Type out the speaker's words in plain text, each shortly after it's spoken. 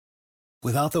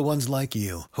Without the ones like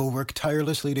you, who work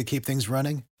tirelessly to keep things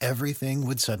running, everything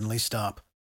would suddenly stop.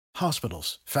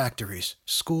 Hospitals, factories,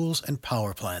 schools, and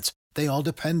power plants, they all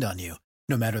depend on you.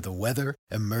 No matter the weather,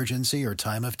 emergency, or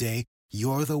time of day,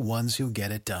 you're the ones who get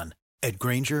it done. At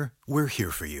Grainger, we're here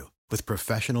for you with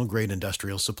professional-grade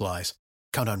industrial supplies.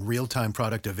 Count on real-time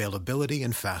product availability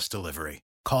and fast delivery.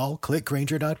 Call, click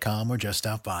Grainger.com, or just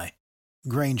stop by.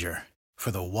 Grainger, for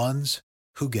the ones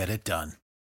who get it done.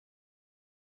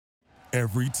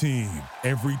 Every team,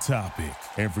 every topic,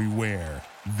 everywhere.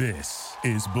 This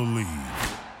is Believe.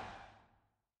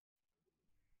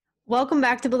 Welcome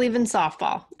back to Believe in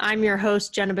Softball. I'm your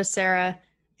host, Jenna Becerra,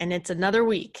 and it's another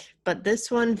week, but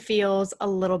this one feels a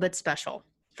little bit special.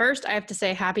 First, I have to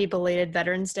say happy belated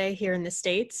Veterans Day here in the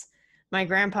States. My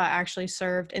grandpa actually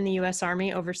served in the U.S.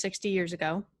 Army over 60 years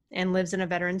ago and lives in a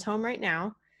veterans home right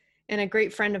now. And a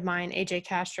great friend of mine, AJ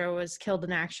Castro, was killed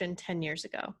in action 10 years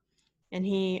ago. And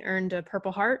he earned a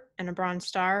Purple Heart and a Bronze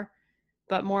Star,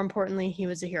 but more importantly, he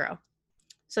was a hero.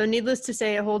 So needless to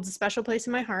say, it holds a special place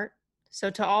in my heart. So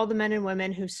to all the men and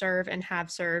women who serve and have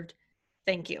served,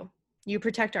 thank you. You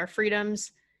protect our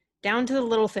freedoms, down to the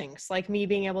little things, like me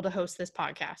being able to host this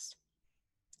podcast.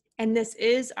 And this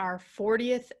is our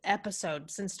 40th episode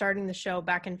since starting the show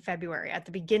back in February, at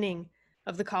the beginning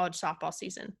of the college softball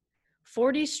season.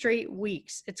 40 straight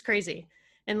weeks. It's crazy.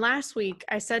 And last week,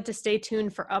 I said to stay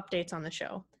tuned for updates on the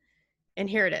show. And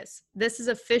here it is. This is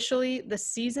officially the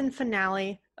season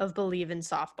finale of Believe in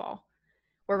Softball.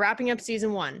 We're wrapping up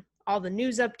season 1. All the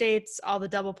news updates, all the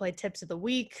double play tips of the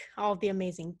week, all of the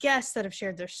amazing guests that have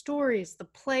shared their stories, the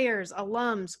players,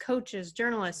 alums, coaches,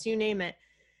 journalists, you name it.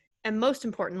 And most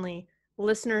importantly,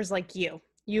 listeners like you.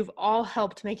 You've all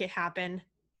helped make it happen,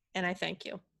 and I thank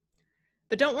you.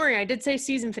 But don't worry, I did say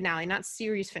season finale, not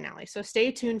series finale. So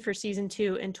stay tuned for season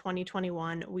 2 in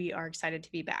 2021. We are excited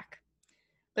to be back.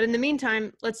 But in the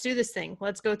meantime, let's do this thing.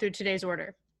 Let's go through today's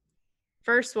order.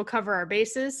 First, we'll cover our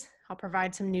bases. I'll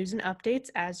provide some news and updates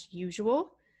as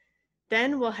usual.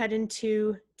 Then we'll head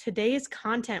into today's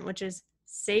content, which is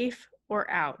Safe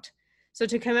or Out. So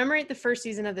to commemorate the first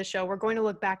season of the show, we're going to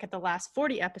look back at the last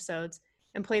 40 episodes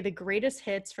and play the greatest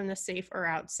hits from the Safe or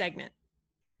Out segment.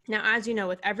 Now, as you know,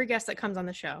 with every guest that comes on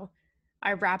the show,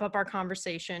 I wrap up our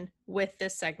conversation with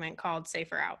this segment called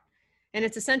Safe or Out. And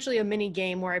it's essentially a mini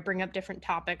game where I bring up different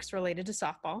topics related to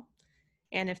softball.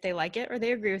 And if they like it or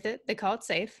they agree with it, they call it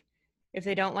safe. If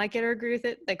they don't like it or agree with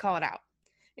it, they call it out.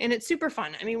 And it's super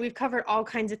fun. I mean, we've covered all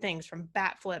kinds of things, from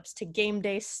bat flips to game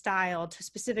day style to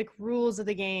specific rules of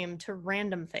the game to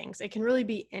random things. It can really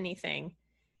be anything.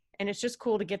 And it's just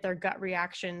cool to get their gut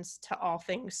reactions to all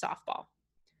things softball.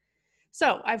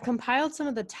 So I've compiled some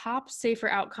of the top Safe or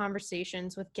Out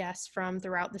conversations with guests from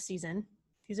throughout the season.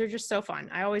 These are just so fun.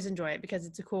 I always enjoy it because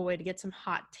it's a cool way to get some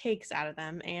hot takes out of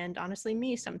them, and honestly,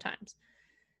 me sometimes.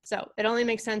 So it only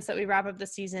makes sense that we wrap up the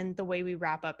season the way we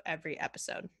wrap up every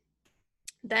episode.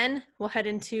 Then we'll head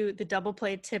into the double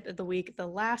play tip of the week, the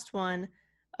last one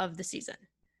of the season.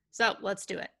 So let's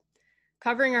do it.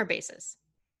 Covering our bases.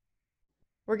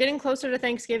 We're getting closer to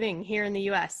Thanksgiving here in the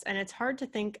U.S., and it's hard to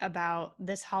think about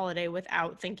this holiday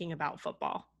without thinking about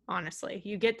football, honestly.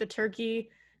 You get the turkey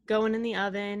going in the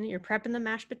oven, you're prepping the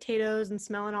mashed potatoes and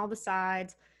smelling all the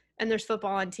sides, and there's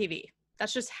football on TV.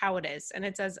 That's just how it is, and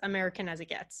it's as American as it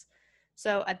gets.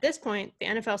 So at this point, the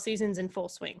NFL season's in full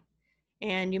swing,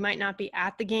 and you might not be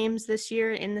at the games this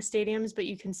year in the stadiums, but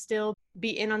you can still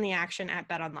be in on the action at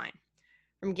BetOnline.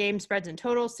 From game spreads and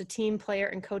totals to team, player,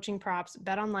 and coaching props,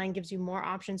 BetOnline gives you more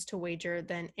options to wager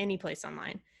than any place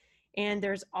online. And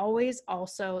there's always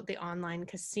also the online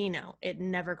casino. It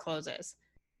never closes.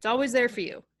 It's always there for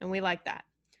you, and we like that.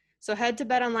 So head to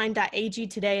betonline.ag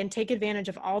today and take advantage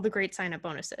of all the great sign-up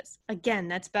bonuses. Again,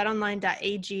 that's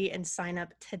betonline.ag and sign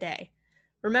up today.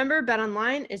 Remember,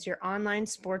 BetOnline is your online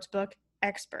sportsbook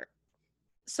expert.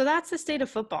 So that's the state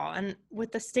of football. And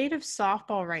with the state of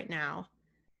softball right now,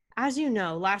 as you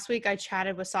know, last week I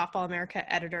chatted with Softball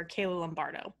America editor Kayla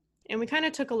Lombardo, and we kind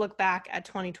of took a look back at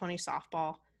 2020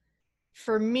 softball.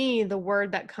 For me, the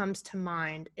word that comes to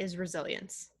mind is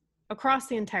resilience across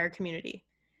the entire community.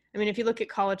 I mean, if you look at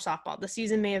college softball, the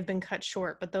season may have been cut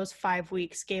short, but those 5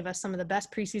 weeks gave us some of the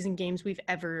best preseason games we've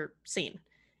ever seen.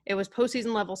 It was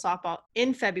postseason level softball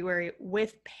in February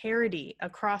with parity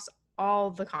across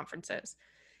all the conferences.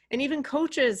 And even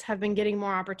coaches have been getting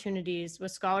more opportunities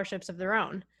with scholarships of their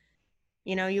own.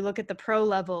 You know, you look at the pro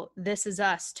level, This Is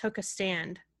Us took a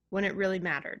stand when it really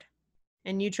mattered.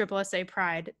 And USSSA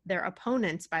Pride, their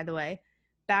opponents, by the way,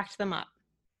 backed them up.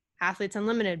 Athletes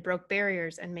Unlimited broke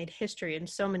barriers and made history in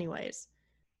so many ways.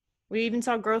 We even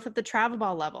saw growth at the travel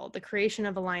ball level, the creation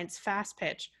of Alliance Fast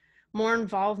Pitch, more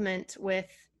involvement with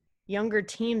younger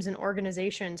teams and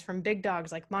organizations from big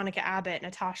dogs like Monica Abbott,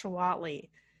 Natasha Watley.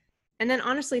 And then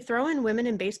honestly, throw in women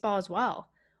in baseball as well.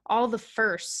 All the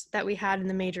firsts that we had in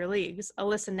the major leagues.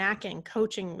 Alyssa Nacken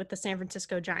coaching with the San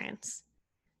Francisco Giants.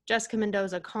 Jessica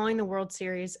Mendoza calling the World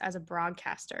Series as a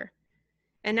broadcaster.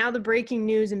 And now the breaking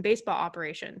news in baseball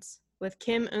operations, with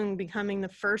Kim Ng becoming the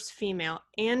first female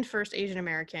and first Asian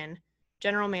American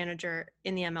general manager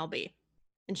in the MLB.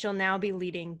 And she'll now be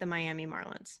leading the Miami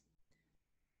Marlins.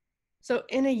 So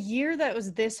in a year that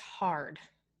was this hard,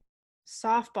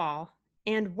 softball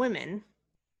and women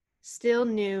still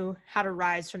knew how to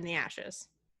rise from the ashes.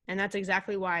 And that's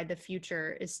exactly why the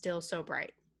future is still so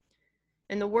bright.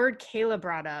 And the word Kayla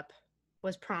brought up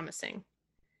was promising.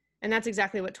 And that's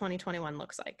exactly what 2021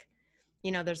 looks like.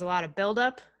 You know, there's a lot of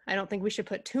buildup. I don't think we should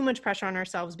put too much pressure on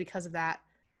ourselves because of that,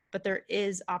 but there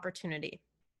is opportunity.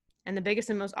 And the biggest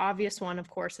and most obvious one, of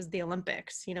course, is the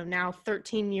Olympics. You know, now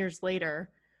 13 years later,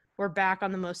 we're back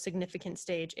on the most significant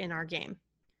stage in our game.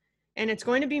 And it's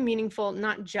going to be meaningful,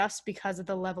 not just because of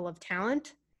the level of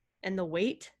talent and the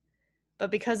weight,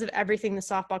 but because of everything the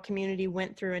softball community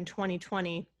went through in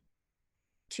 2020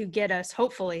 to get us,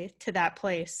 hopefully, to that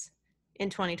place in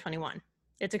 2021.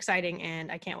 It's exciting,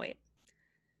 and I can't wait.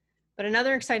 But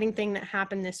another exciting thing that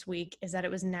happened this week is that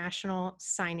it was National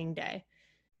Signing Day.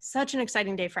 Such an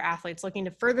exciting day for athletes looking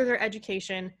to further their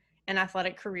education and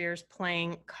athletic careers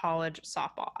playing college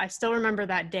softball. I still remember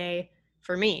that day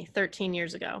for me 13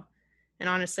 years ago. And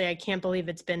honestly, I can't believe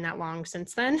it's been that long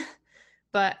since then.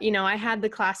 But, you know, I had the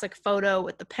classic photo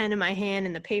with the pen in my hand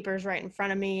and the papers right in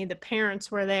front of me. The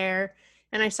parents were there.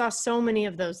 And I saw so many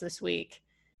of those this week.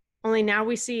 Only now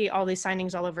we see all these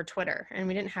signings all over Twitter. And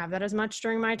we didn't have that as much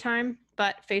during my time.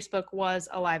 But Facebook was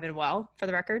alive and well, for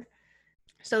the record.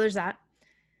 So there's that.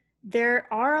 There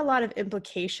are a lot of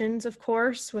implications, of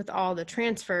course, with all the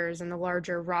transfers and the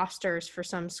larger rosters for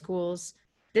some schools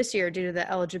this year due to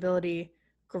the eligibility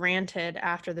granted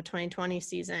after the 2020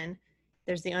 season.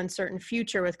 There's the uncertain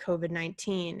future with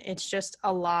COVID-19. It's just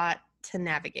a lot to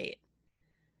navigate.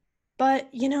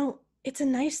 But, you know, it's a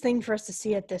nice thing for us to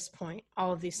see at this point,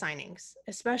 all of these signings,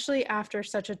 especially after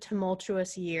such a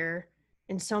tumultuous year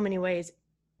in so many ways,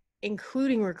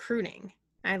 including recruiting.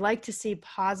 I like to see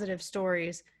positive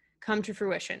stories come to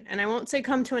fruition. And I won't say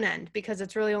come to an end because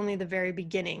it's really only the very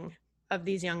beginning of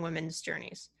these young women's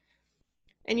journeys.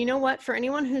 And you know what? For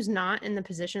anyone who's not in the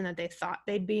position that they thought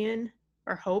they'd be in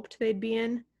or hoped they'd be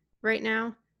in right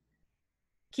now,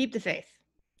 keep the faith.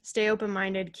 Stay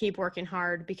open-minded, keep working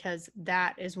hard, because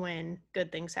that is when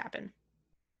good things happen.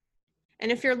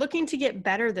 And if you're looking to get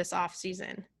better this off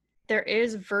season, there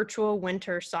is virtual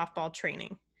winter softball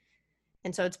training.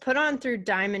 And so it's put on through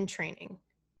Diamond Training,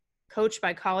 coached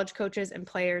by college coaches and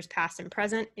players past and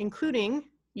present, including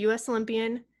U.S.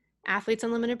 Olympian, Athletes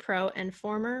Unlimited Pro, and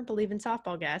former Believe in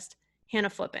Softball guest,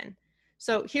 Hannah Flippen.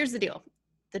 So here's the deal.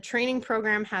 The training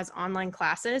program has online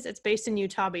classes. It's based in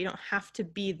Utah, but you don't have to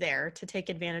be there to take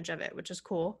advantage of it, which is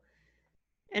cool.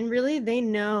 And really, they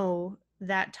know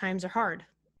that times are hard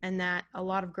and that a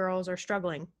lot of girls are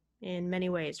struggling in many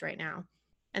ways right now.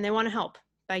 And they want to help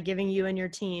by giving you and your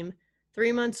team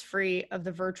 3 months free of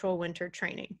the virtual winter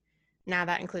training. Now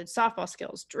that includes softball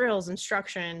skills, drills,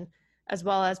 instruction, as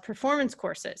well as performance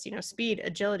courses, you know, speed,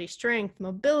 agility, strength,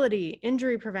 mobility,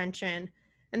 injury prevention.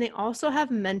 And they also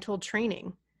have mental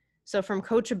training. So from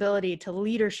coachability to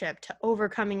leadership to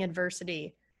overcoming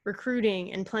adversity,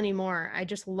 recruiting, and plenty more. I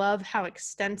just love how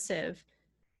extensive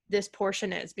this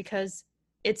portion is because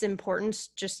its importance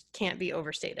just can't be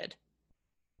overstated.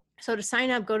 So to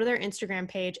sign up, go to their Instagram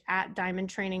page at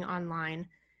Diamond Training Online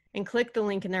and click the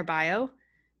link in their bio.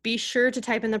 Be sure to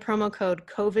type in the promo code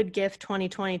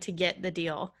COVIDGIFT2020 to get the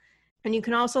deal. And you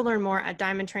can also learn more at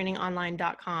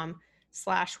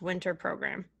diamondtrainingonline.com/winter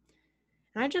program.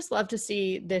 And I just love to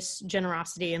see this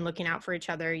generosity and looking out for each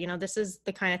other. You know, this is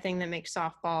the kind of thing that makes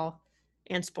softball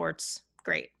and sports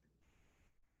great.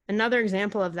 Another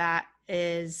example of that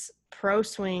is Pro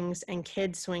Swings and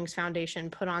Kids Swings Foundation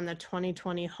put on the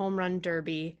 2020 Home Run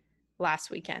Derby last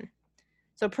weekend.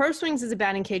 So Pro Swings is a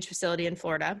batting cage facility in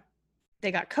Florida.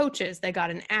 They got coaches, they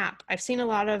got an app. I've seen a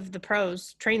lot of the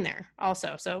pros train there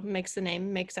also, so makes the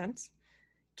name make sense.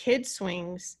 Kids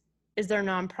Swings is their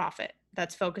nonprofit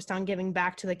that's focused on giving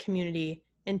back to the community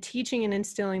and teaching and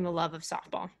instilling the love of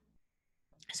softball.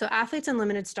 So Athletes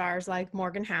Unlimited stars like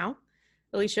Morgan Howe,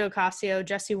 Alicia Ocasio,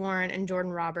 Jesse Warren, and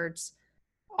Jordan Roberts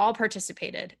all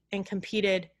participated and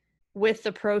competed with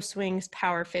the Pro Swings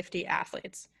Power 50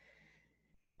 athletes.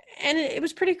 And it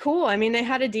was pretty cool. I mean, they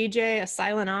had a DJ, a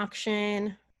silent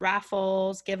auction,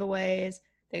 raffles, giveaways.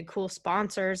 They had cool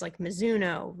sponsors like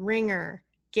Mizuno, Ringer,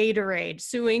 Gatorade,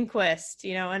 Sue Inquist,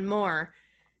 and more.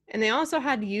 And they also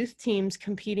had youth teams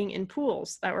competing in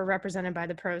pools that were represented by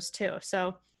the pros too.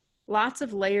 So lots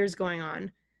of layers going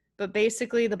on. But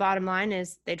basically, the bottom line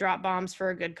is they drop bombs for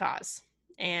a good cause.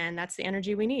 And that's the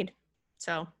energy we need.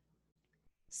 So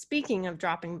speaking of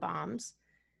dropping bombs,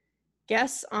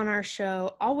 guests on our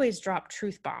show always drop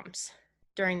truth bombs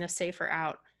during the Safer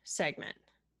Out segment.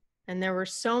 And there were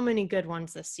so many good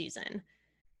ones this season.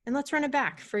 And let's run it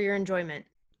back for your enjoyment.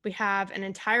 We have an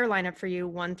entire lineup for you,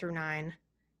 1 through 9.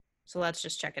 So let's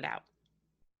just check it out.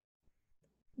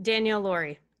 Danielle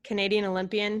Lawrie, Canadian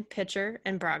Olympian, pitcher,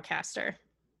 and broadcaster.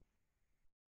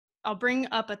 I'll bring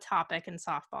up a topic in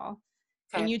softball.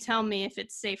 Okay. And you tell me if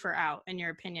it's safe or out in your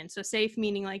opinion. So safe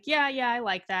meaning like, yeah, I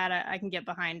like that. I can get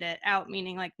behind it. Out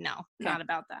meaning like, no, okay. Not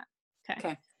about that.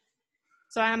 Okay.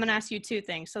 So I'm going to ask you 2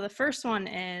 things. So the first one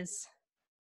is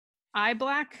eye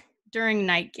black during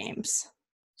night games.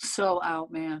 So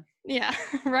out, man. Yeah,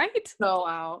 right? So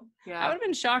out. Yeah. I would have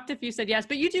been shocked if you said yes,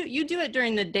 but you do it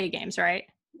during the day games, right?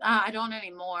 I don't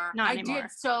anymore. Not anymore. I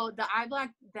did. So the eye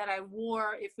black that I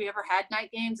wore, if we ever had night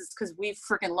games, it's because we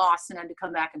freaking lost and had to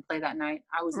come back and play that night.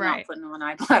 I was not putting on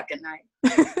eye black at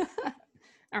night.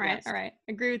 All right.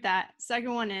 Agree with that.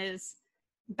 Second one is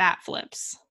bat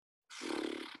flips.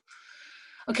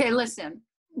 Okay, listen.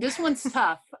 This one's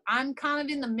tough. I'm kind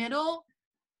of in the middle.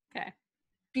 Okay.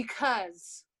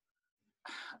 Because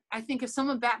I think if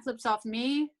someone bat flips off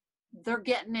me, they're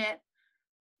getting it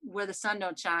where the sun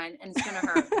don't shine and it's going to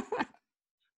hurt.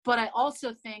 But I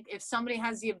also think if somebody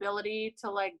has the ability to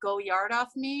like go yard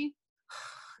off me,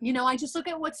 I just look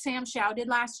at what Sam Chow did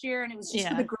last year and it was just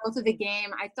for the growth of the game.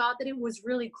 I thought that it was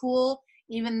really cool,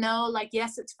 even though like,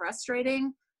 yes, it's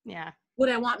frustrating. Yeah. Would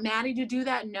I want Maddie to do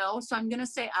that? No. So I'm going to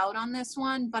say out on this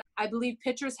one, but I believe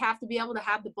pitchers have to be able to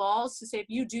have the balls to say, if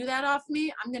you do that off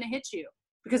me, I'm going to hit you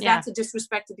because that's a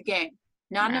disrespect to the game.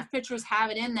 Not enough pitchers have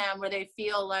it in them where they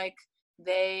feel like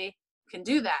they can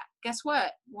do that. Guess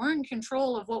what? We're in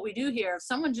control of what we do here. If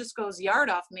someone just goes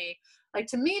yard off me, like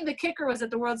to me, the kicker was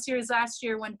at the World Series last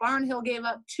year when Barnhill gave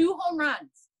up 2 home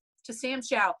runs to Sam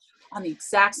Chow on the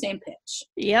exact same pitch.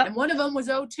 Yep. And one of them was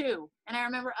 0-2. And I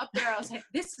remember up there, I was like,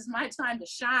 this is my time to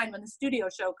shine when the studio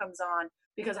show comes on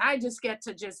because I just get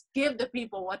to just give the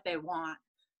people what they want.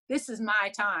 This is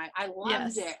my time. I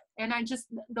loved it. And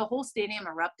the whole stadium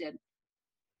erupted.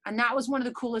 And that was one of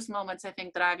the coolest moments, I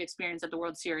think, that I've experienced at the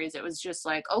World Series. It was just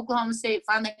like Oklahoma State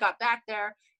finally got back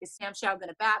there. Is Sam Chow going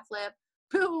to bat flip?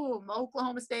 Boom!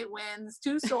 Oklahoma State wins.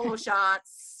 2 solo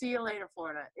shots. See you later,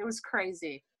 Florida. It was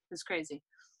crazy. It was crazy.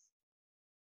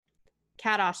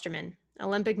 Kat Osterman,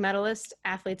 Olympic medalist,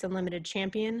 Athletes Unlimited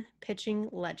champion, pitching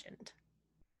legend.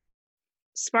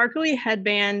 Sparkly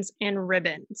headbands and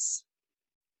ribbons.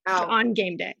 Out. On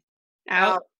game day.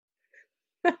 Out.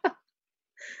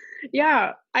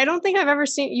 Yeah, I don't think I've ever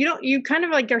seen you kind of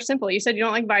like are simple. You said you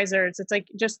don't like visors. It's like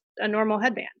just a normal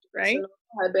headband, right?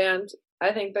 Headband.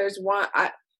 I think there's one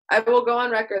I will go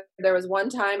on record. There was one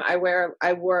time I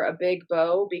wore a big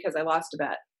bow because I lost a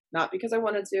bet. Not because I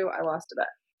wanted to, I lost a bet.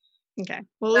 Okay.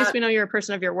 Well, at least we know you're a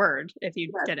person of your word if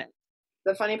you didn't.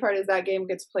 The funny part is that game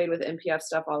gets played with NPF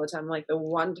stuff all the time. Like the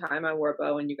one time I wore a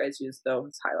bow and you guys use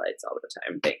those highlights all the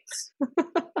time. Thanks.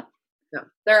 No,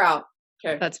 they're out.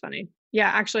 Okay. That's funny. Yeah,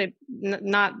 actually,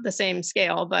 not the same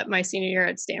scale, but my senior year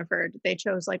at Stanford, they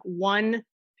chose like one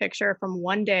picture from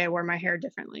one day I wore my hair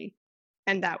differently.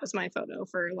 And that was my photo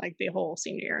for like the whole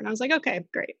senior year. And I was like, okay,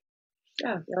 great.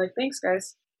 Yeah, you're like, thanks,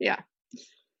 guys. Yeah.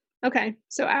 Okay,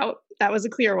 so out. That was a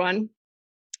clear one.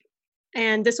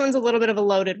 And this one's a little bit of a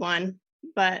loaded one,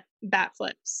 but bat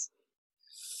flips.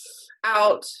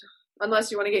 Out.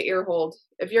 Unless you want to get ear hold.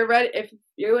 If you're ready, if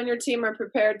you and your team are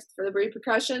prepared for the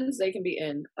repercussions, they can be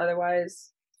in.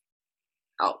 Otherwise,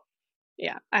 out.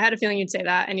 Yeah, I had a feeling you'd say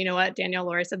that. And you know what? Danielle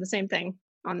Lawrie said the same thing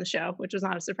on the show, which was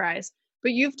not a surprise.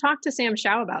 But you've talked to Sam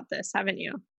Chow about this, haven't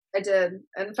you? I did.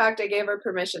 In fact, I gave her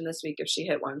permission this week if she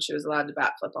hit one. She was allowed to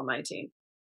bat flip on my team.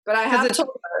 But I have told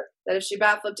her that if she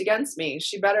bat flipped against me,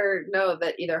 she better know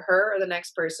that either her or the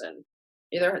next person,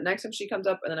 either next time she comes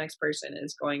up or the next person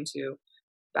is going to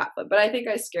bat flip. But I think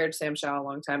I scared Sam Chow a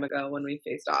long time ago when we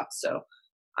faced off. So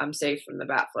I'm safe from the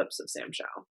bat flips of Sam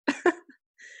Chow.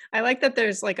 I like that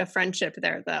there's like a friendship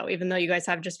there, though, even though you guys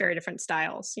have just very different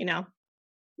styles, you know?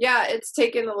 Yeah, it's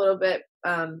taken a little bit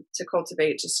to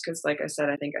cultivate just because, like I said,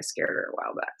 I think I scared her a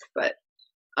while back.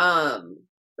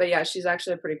 But yeah, she's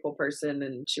actually a pretty cool person,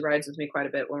 and she rides with me quite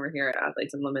a bit when we're here at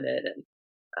Athletes Unlimited.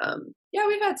 And yeah,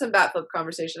 we've had some bat flip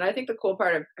conversation. I think the cool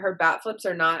part of her bat flips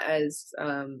are not as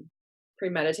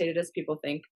premeditated as people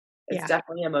think. It's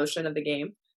definitely emotion of the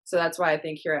game. So that's why I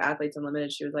think here at Athletes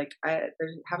Unlimited, she was like, there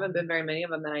haven't been very many of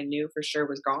them that I knew for sure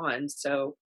was gone.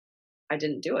 So I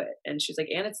didn't do it. And she's like,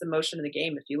 and it's the motion of the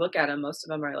game. If you look at them, most of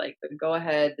them are like the go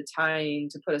ahead, the tying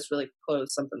to put us really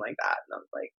close, something like that. And I was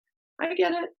like, I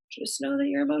get it. Just know that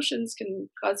your emotions can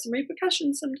cause some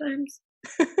repercussions sometimes.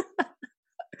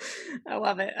 I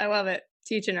love it. I love it.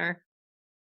 Teaching her.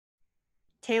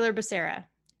 Taylor Becerra,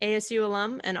 ASU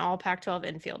alum and all Pac-12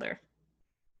 infielder.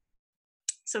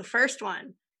 So first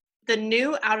one, the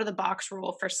new out of the box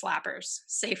rule for slappers,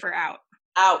 safer out.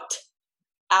 Out.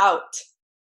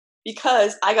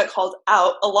 Because I got called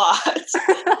out a lot.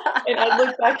 And I'd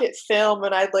look back at film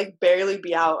and I'd like barely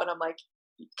be out. And I'm like,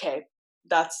 okay,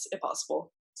 that's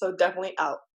impossible. So definitely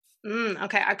out.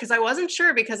 Okay, because I wasn't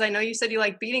sure because I know you said you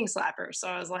like beating slappers. So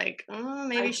I was like,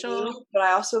 maybe she'll. But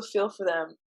I also feel for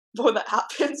them when that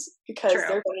happens because True.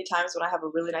 there are many times when I have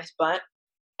a really nice bunt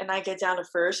and I get down to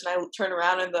first and I turn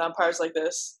around and the umpire's like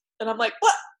this. And I'm like,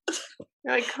 what?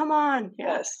 You're like, come on.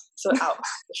 Yes. So out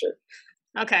for sure.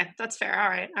 Okay, that's fair.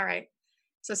 All right.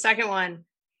 So second one,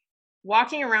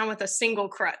 walking around with a single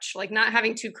crutch, like not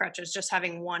having two crutches, just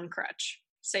having one crutch,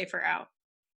 safer out.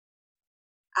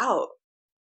 Out.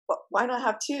 Why not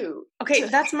have two? Okay,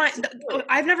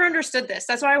 I've never understood this.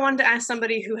 That's why I wanted to ask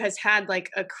somebody who has had like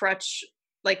a crutch,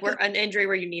 like where an injury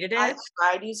where you needed it. I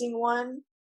tried using one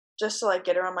just to like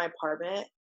get around my apartment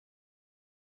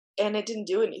and it didn't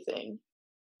do anything.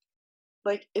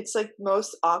 Like it's like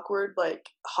most awkward like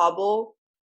hobble.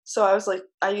 So I was like,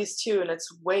 I used two and it's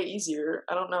way easier.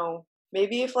 I don't know.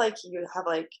 Maybe if like you have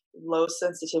like low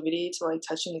sensitivity to like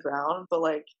touching the ground, but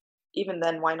like even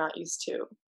then, why not use two?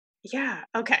 Yeah.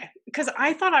 Okay. Because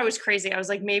I thought I was crazy. I was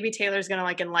like, maybe Taylor's going to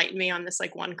like enlighten me on this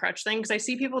like one crutch thing. Because I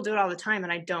see people do it all the time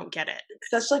and I don't get it.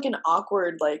 That's like an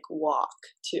awkward like walk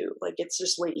too. Like it's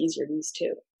just way easier to use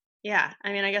two. Yeah.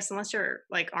 I mean, I guess unless your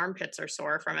like armpits are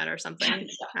sore from it or something.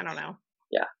 I don't know.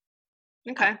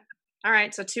 Yeah. Okay. All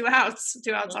right. So 2 outs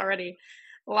already.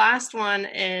 Last one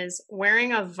is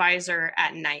wearing a visor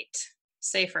at night.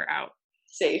 Safe or out?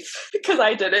 Safe, because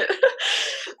I did it.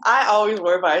 I always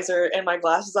wore a visor and my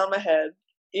glasses on my head,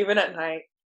 even at night.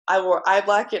 I wore eye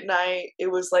black at night.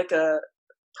 It was like a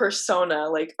persona,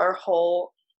 like our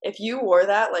whole, if you wore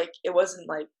that, like it wasn't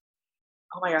like,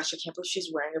 oh my gosh, I can't believe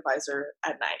she's wearing a visor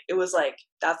at night. It was like,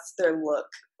 that's their look.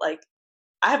 Like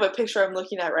I have a picture I'm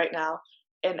looking at right now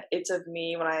and it's of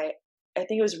me when I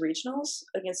think it was regionals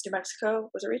against New Mexico.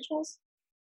 Was it regionals?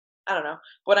 I don't know.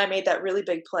 When I made that really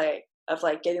big play of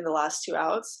like getting the last 2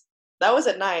 outs, that was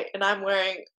at night and I'm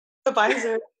wearing a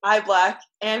visor, eye black,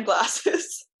 and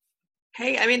glasses.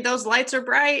 Hey, I mean, those lights are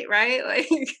bright, right? Like,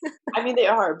 I mean, they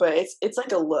are, but it's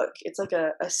like a look. It's like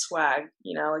a swag,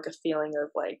 you know, like a feeling of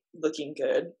like looking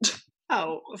good.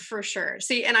 Oh, for sure.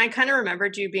 See, and I kind of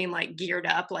remembered you being like geared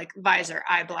up, like visor,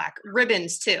 eye black,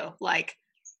 ribbons too, like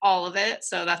all of it.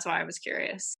 So that's why I was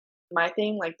curious. My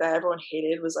thing, like that everyone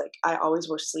hated, was like I always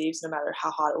wore sleeves no matter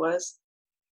how hot it was.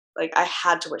 Like I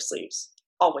had to wear sleeves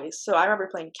always. So I remember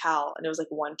playing Cal and it was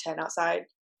like 110 outside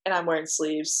and I'm wearing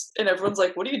sleeves and everyone's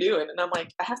like, what are you doing? And I'm like,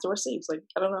 I have to wear sleeves. Like,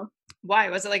 I don't know. Why?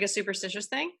 Was it like a superstitious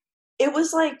thing? It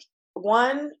was like,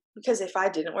 one, because if I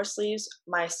didn't wear sleeves,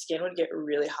 my skin would get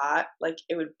really hot. Like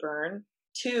it would burn.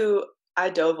 2, I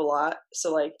dove a lot.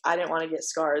 So like I didn't want to get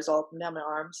scars all up and down my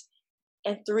arms.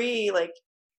 And 3, like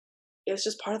it was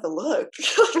just part of the look.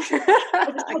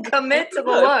 Commit to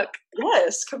the look.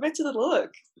 Yes, commit to the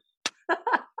look.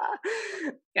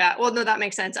 Yeah, well, no, that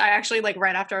makes sense. I actually, like,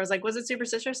 right after I was like, was it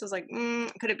superstitious? I was like,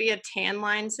 could it be a tan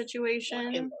line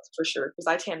situation? Yeah, for sure, because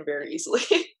I tan very easily,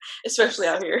 especially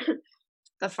out here.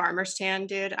 The farmer's tan,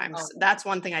 dude. That's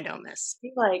one thing I don't miss.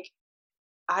 Like,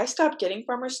 I stopped getting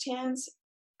farmer's tans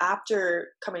after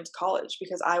coming to college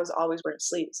because I was always wearing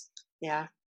sleeves. Yeah.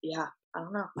 Yeah, I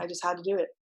don't know. I just had to do it.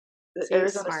 The See,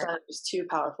 Arizona smart. sun was too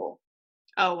powerful.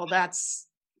 Oh, well, that's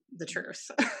the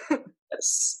truth.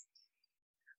 Yes.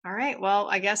 All right. Well,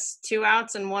 I guess 2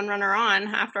 outs and 1 runner on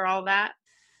after all that.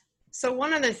 So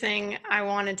one other thing I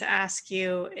wanted to ask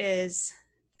you is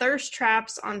thirst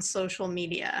traps on social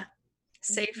media,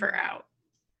 safe or out?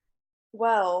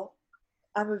 Well,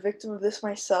 I'm a victim of this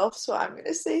myself, so I'm going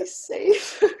to say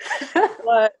safe.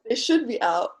 But they should be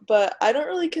out. But I don't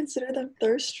really consider them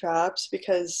thirst traps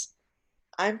because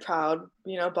I'm proud,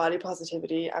 you know, body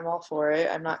positivity. I'm all for it.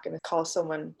 I'm not going to call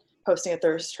someone posting a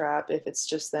thirst trap if it's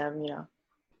just them, you know.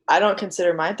 I don't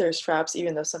consider mine thirst traps,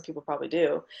 even though some people probably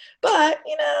do. But,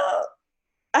 you know,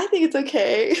 I think it's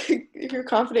okay. If you're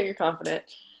confident, you're confident.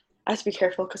 I have to be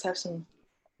careful because I have some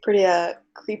pretty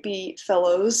creepy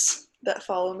fellows that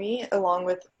follow me along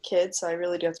with kids, so I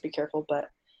really do have to be careful. But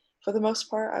for the most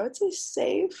part, I would say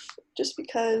safe, just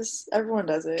because everyone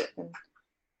does it, and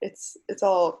it's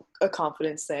all a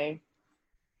confidence thing.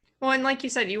 Well, and like you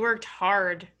said, you worked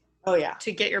hard. Oh yeah.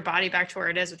 To get your body back to where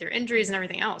it is with your injuries and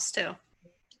everything else too.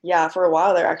 Yeah, for a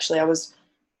while there, actually, I was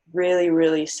really,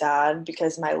 really sad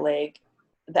because my leg,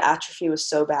 the atrophy was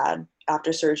so bad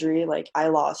after surgery. Like, I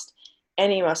lost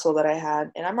any muscle that I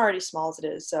had, and I'm already small as it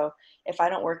is. So if I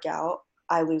don't work out,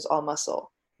 I lose all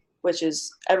muscle, which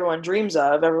is everyone dreams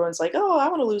of. Everyone's like, oh, I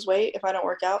want to lose weight if I don't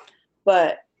work out,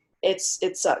 but it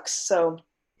sucks. So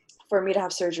for me to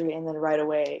have surgery and then right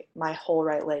away, my whole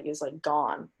right leg is like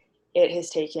gone. It has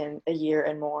taken a year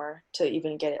and more to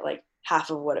even get it like half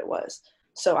of what it was.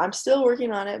 So I'm still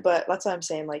working on it, but that's what I'm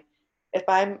saying. Like, if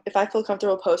I feel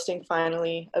comfortable posting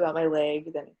finally about my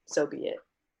leg, then so be it.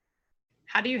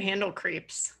 How do you handle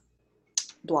creeps?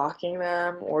 Blocking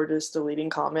them, or just deleting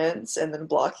comments and then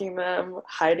blocking them,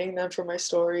 hiding them from my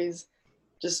stories,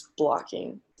 just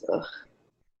blocking. Ugh.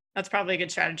 That's probably a good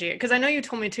strategy. Because I know you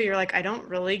told me too, you're like, I don't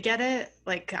really get it.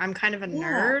 Like, I'm kind of a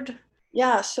nerd.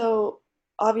 Yeah, so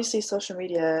obviously social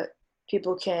media,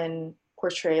 people can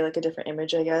portray like a different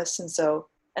image, I guess.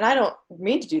 And I don't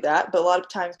mean to do that, but a lot of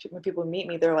times when people meet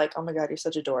me, they're like, oh my God, you're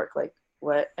such a dork. Like,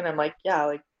 what? And I'm like, yeah,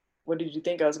 like, what did you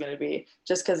think I was going to be?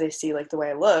 Just because they see like the way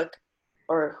I look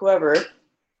or whoever.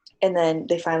 And then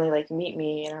they finally like meet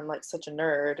me and I'm like such a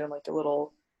nerd and like a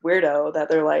little weirdo that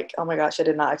they're like, oh my gosh, I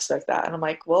did not expect that. And I'm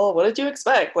like, well, what did you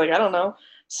expect? Like, I don't know.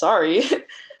 Sorry.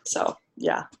 So,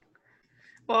 yeah.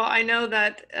 Well, I know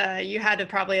that you had to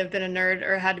probably have been a nerd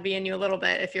or had to be in you a little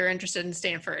bit if you're interested in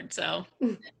Stanford. So,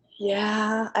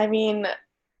 yeah, I mean,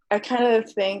 I kind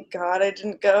of thank God I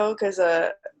didn't go because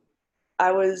I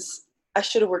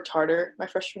should have worked harder my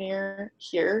freshman year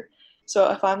here. So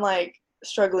if I'm like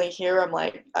struggling here,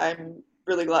 I'm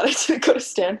really glad I didn't go to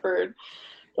Stanford.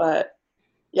 But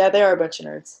yeah, they are a bunch of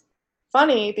nerds.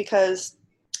 Funny because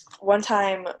one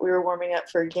time we were warming up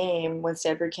for a game when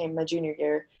Stanford came my junior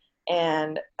year.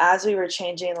 And as we were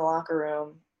changing in the locker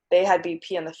room, they had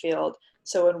BP on the field.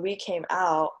 So when we came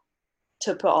out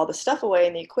to put all the stuff away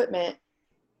in the equipment,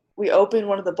 we opened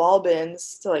one of the ball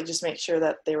bins to like just make sure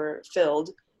that they were filled.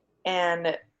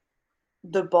 And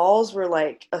the balls were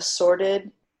like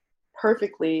assorted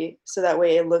perfectly so that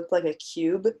way it looked like a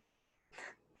cube.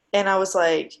 And I was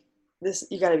like, this,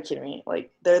 you gotta be kidding me.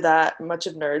 Like, they're that much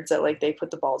of nerds that like they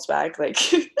put the balls back like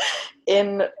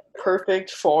in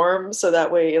perfect form so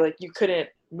that way like you couldn't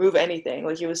move anything.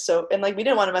 Like, it was so, and like we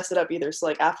didn't want to mess it up either. So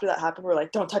like after that happened, we're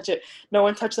like, don't touch it. No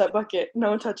one touch that bucket.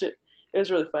 No one touch it. It was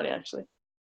really funny actually.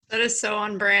 That is so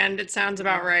on brand. It sounds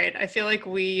about right. I feel like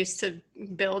we used to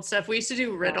build stuff. We used to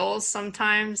do riddles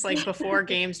sometimes, like before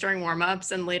games during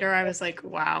warm-ups. And later I was like,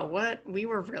 wow, what? We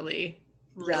were really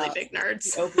big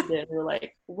nerds. We opened it and we were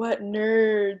like, what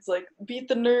nerds? Like, beat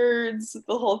the nerds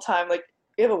the whole time. Like,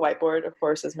 we have a whiteboard, of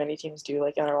course, as many teams do,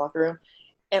 like in our locker room.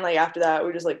 And like after that,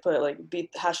 we just like put like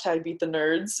hashtag beat the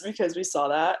nerds because we saw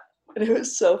that. And it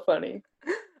was so funny.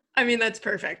 I mean, that's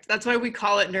perfect. That's why we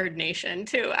call it Nerd Nation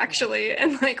too, actually.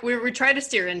 And like we try to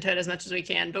steer into it as much as we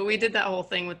can, but we did that whole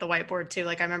thing with the whiteboard too.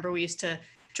 Like I remember we used to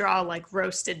draw like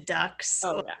roasted ducks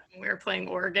when we were playing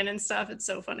Oregon and stuff. It's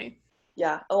so funny.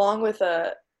 Yeah, along with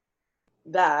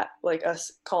that, like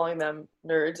us calling them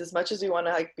nerds, as much as we want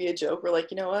to like be a joke, we're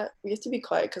like, you know what? We have to be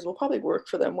quiet because we'll probably work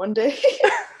for them one day.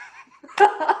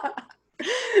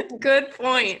 Good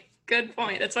point. Good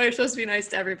point. That's why you're supposed to be nice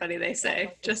to everybody, they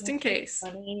say, just in case.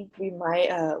 Funny. We might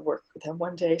work with them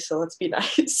one day, so let's be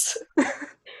nice.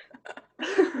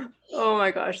 Oh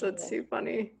my gosh, that's too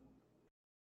funny.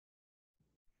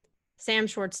 Sam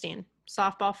Schwartzstein,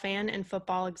 softball fan and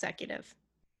football executive.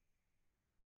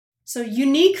 So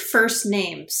unique first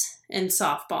names in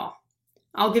softball.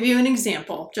 I'll give you an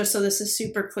example, just so this is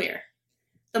super clear.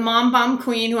 The mom bomb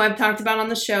queen who I've talked about on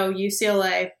the show,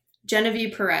 UCLA,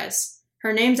 Genevieve Perez.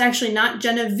 Her name's actually not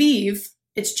Genevieve,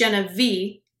 it's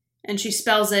Genevieve, and she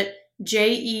spells it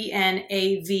Jenavee.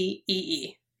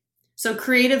 So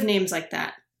creative names like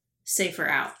that, safer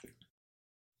out.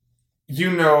 You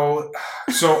know,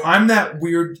 so I'm that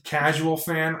weird casual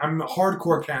fan. I'm a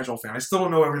hardcore casual fan. I still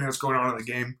don't know everything that's going on in the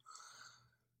game.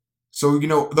 So, you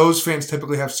know, those fans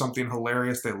typically have something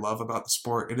hilarious they love about the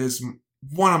sport. It is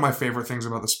one of my favorite things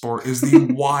about the sport is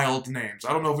the wild names.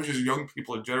 I don't know if it's just young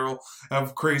people in general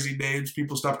have crazy names.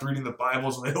 People stopped reading the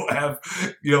Bible, so they don't have,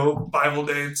 you know, Bible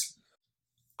names.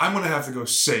 I'm going to have to go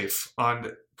safe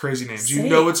on crazy names. Safe. You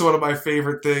know, it's one of my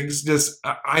favorite things. Just,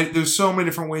 there's so many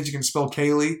different ways you can spell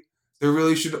Kaylee. There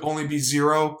really should only be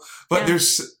 0. But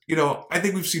there's, you know, I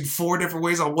think we've seen 4 different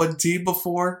ways on one team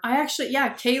before.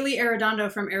 Kaylee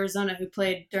Arredondo from Arizona, who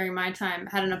played during my time,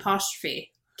 had an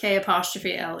apostrophe.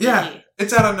 K''L''E. Yeah,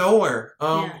 it's out of nowhere.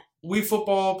 Yeah. We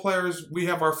football players, we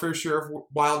have our fair share of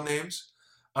wild names.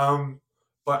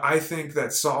 But I think that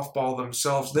softball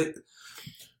themselves,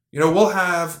 we'll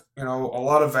have, a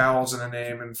lot of vowels in a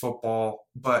name in football,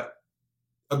 but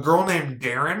a girl named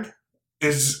Darren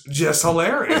is just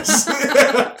hilarious.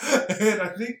 And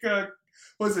I think,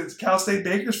 Cal State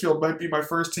Bakersfield might be my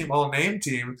first team all-name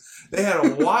team. They had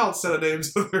a wild set of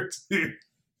names on their team.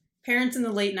 Parents in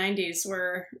the late 90s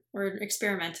were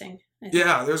experimenting.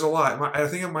 Yeah, there's a lot. I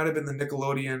think it might have been the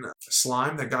Nickelodeon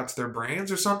slime that got to their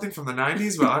brains or something from the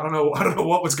 90s, but I don't know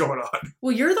what was going on.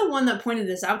 Well, you're the one that pointed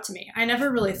this out to me. I never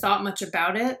really thought much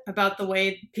about it, about the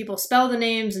way people spell the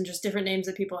names and just different names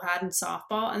that people had in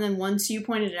softball. And then once you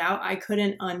pointed it out, I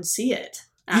couldn't unsee it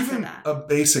after Even that. A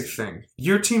basic thing.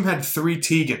 Your team had 3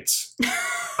 Tegans.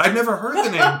 I'd never heard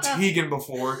the name Tegan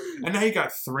before, and now you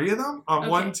got 3 of them on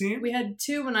one team? We had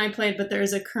 2 when I played, but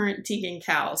there's a current Tegan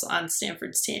Cowles on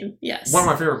Stanford's team. Yes. One of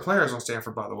my favorite players on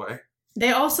Stanford, by the way.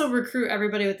 They also recruit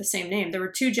everybody with the same name. There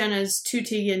were 2 Jennas, 2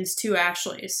 Tegans, 2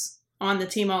 Ashleys on the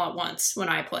team all at once when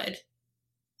I played.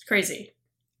 It's crazy.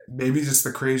 Maybe just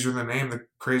the crazier the name, the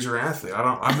crazier athlete.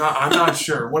 I'm not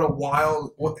sure. What a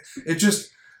wild. It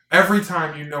just every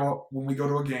time when we go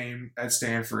to a game at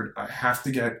Stanford, I have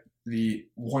to get the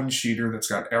one sheeter that's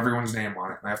got everyone's name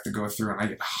on it, and I have to go through and I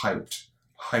get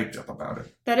hyped up about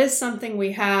it. That is something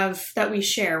we have that we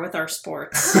share with our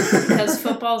sports because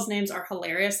football's names are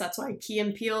hilarious. That's why Key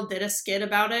and Peele did a skit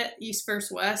about it, East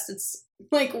vs. West. It's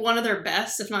like one of their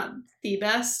best, if not the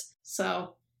best.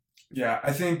 So yeah,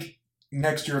 I think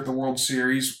next year at the World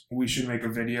Series, we should make a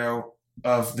video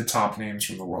of the top names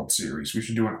from the World Series. We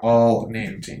should do an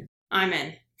all-name team. I'm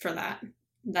in for that.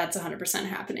 That's 100%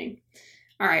 happening.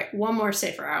 All right, one more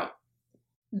safer out.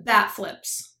 Bat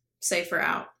flips, safer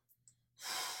out.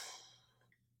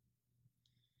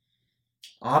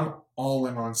 I'm all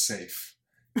in on safe.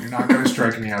 You're not going to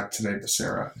strike me out today,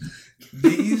 Becerra.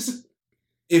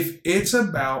 If it's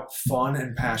about fun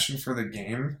and passion for the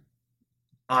game,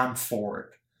 I'm for it.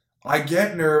 I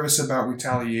get nervous about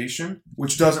retaliation,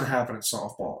 which doesn't happen in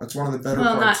softball. It's one of the better parts.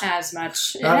 Well, not as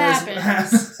much. It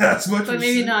happens. As much. But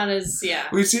maybe not as, yeah.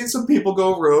 We've seen some people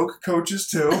go rogue, coaches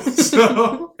too.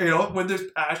 So, when there's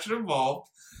passion involved.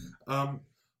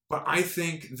 But I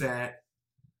think that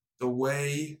the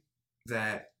way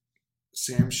that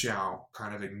Sam Hsiao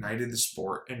kind of ignited the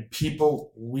sport, and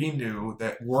people we knew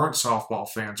that weren't softball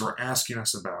fans were asking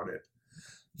us about it,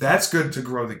 that's good to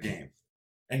grow the game.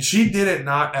 And she did it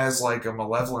not as like a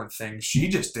malevolent thing. She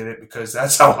just did it because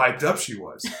that's how hyped up she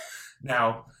was.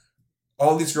 Now,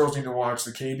 all these girls need to watch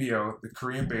the KBO, the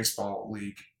Korean Baseball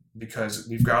League, because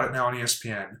we've got it now on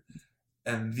ESPN.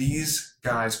 And these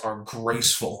guys are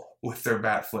graceful with their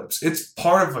bat flips. It's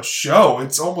part of a show.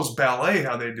 It's almost ballet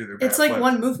how they do their bat flips. It's like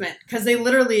one movement because they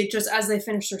literally just as they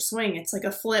finish their swing, it's like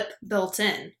a flip built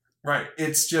in. Right.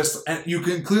 It's just, and you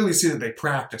can clearly see that they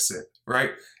practice it,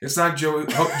 right? It's not Joey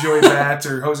Bats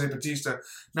or Jose Bautista,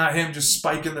 not him just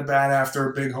spiking the bat after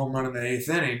a big home run in the 8th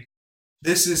inning.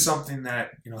 This is something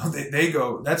that, they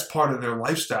go, that's part of their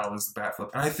lifestyle is the bat flip.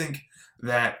 And I think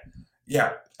that,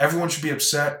 yeah, everyone should be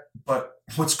upset, but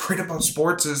what's great about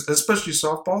sports is, especially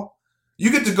softball,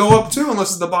 you get to go up too unless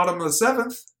it's the bottom of the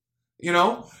 7th.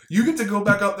 You get to go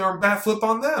back up there and bat flip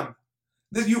on them.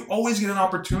 You always get an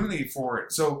opportunity for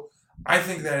it. So I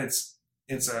think that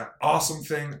it's an awesome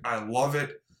thing. I love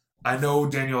it. I know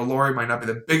Danielle Laurie might not be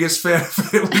the biggest fan of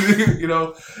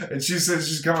it, and she says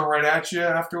she's coming right at you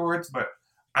afterwards, but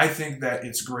I think that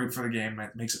it's great for the game.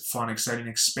 It makes it fun, exciting,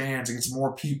 expands, it gets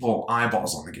more people,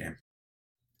 eyeballs on the game.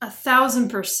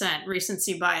 1,000%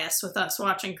 recency bias with us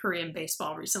watching Korean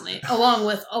baseball recently, along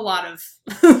with a lot of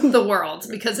the world,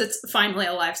 because it's finally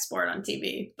a live sport on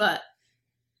TV. But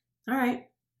all right,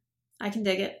 I can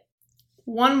dig it.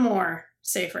 One more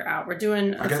safer out. We're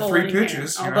doing a full 3 inning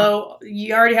pitches. Here, although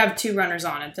you already have 2 runners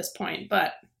on at this point,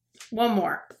 but one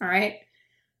more. All right.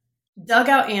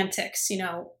 Dugout antics,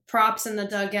 props in the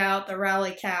dugout, the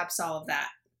rally caps, all of that.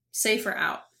 Safer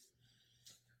out.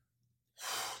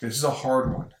 This is a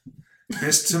hard one.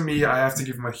 This, to me, I have to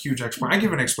give him a huge explanation. I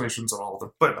give an explanations on all of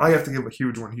them, but I have to give a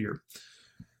huge one here.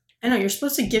 I know, you're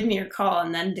supposed to give me your call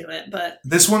and then do it, but...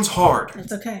 This one's hard.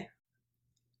 It's okay.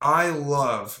 I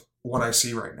love what I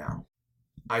see right now.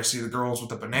 I see the girls with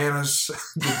the bananas,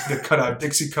 the cut-out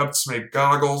Dixie cups to make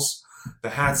goggles, the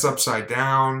hats upside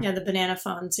down. Yeah, the banana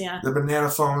phones, yeah. The banana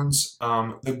phones.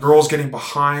 The girls getting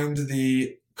behind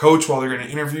the coach while they're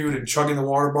getting interviewed and chugging the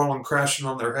water bottle and crashing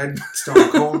on their head,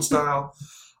 Stone Cold style.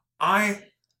 I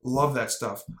love that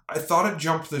stuff. I thought it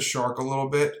jumped the shark a little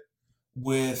bit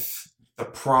with the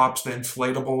props, the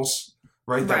inflatables.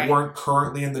 right? That weren't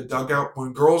currently in the dugout.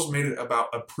 When girls made it about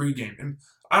a pregame. And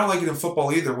I don't like it in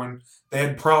football either when they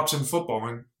had props in football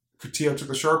when Katia took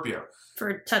the Sharpie out.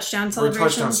 For touchdown celebrations? For a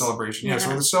touchdown celebration, yes,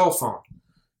 with a cell phone.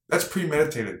 That's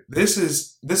premeditated. This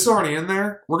is already in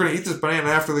there. We're going to eat this banana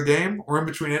after the game or in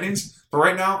between innings. But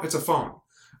right now, it's a phone.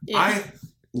 Yeah. I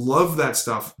love that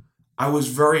stuff. I was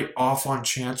very off on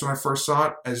chance when I first saw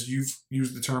it. As you've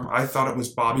used the term, I thought it was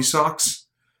Bobby Socks.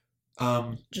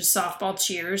 Just softball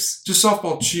cheers. Just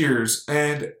softball cheers.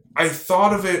 And I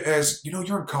thought of it as,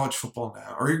 you're in college football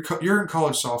now. Or you're in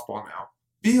college softball now.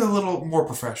 Be a little more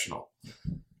professional.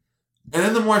 And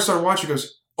then the more I started watching, it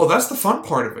goes, oh, that's the fun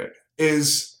part of it,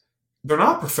 is they're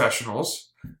not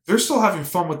professionals. They're still having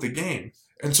fun with the game.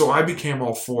 And so I became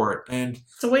all for it. And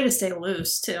it's a way to stay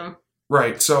loose, too.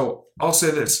 Right. So I'll say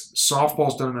this.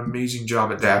 Softball's done an amazing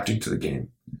job adapting to the game.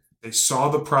 They saw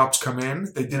the props come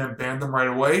in. They didn't ban them right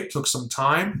away. Took some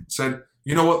time. Said,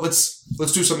 you know what, let's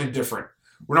do something different.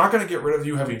 We're not going to get rid of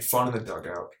you having fun in the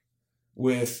dugout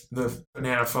with the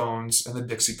banana phones and the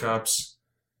Dixie cups.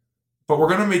 But we're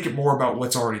going to make it more about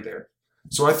what's already there.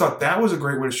 So I thought that was a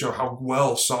great way to show how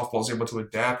well softball is able to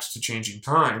adapt to changing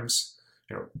times.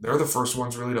 They're the first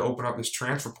ones really to open up this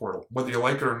transfer portal. Whether you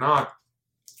like it or not,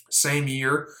 same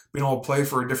year, being able to play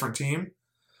for a different team,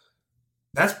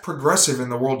 that's progressive in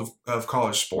the world of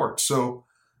college sports. So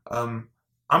I'm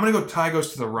going to go tie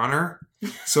goes to the runner.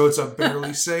 So it's a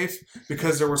barely safe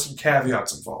because there were some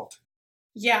caveats involved.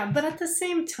 Yeah, but at the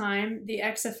same time, the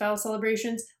XFL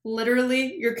celebrations,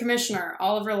 literally your commissioner,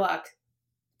 Oliver Luck,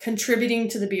 contributing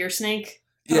to the beer snake.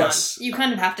 Yes. You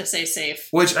kind of have to say safe.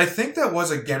 Which I think that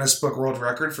was a Guinness Book World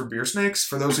Record for beer snakes.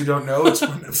 For those who don't know, it's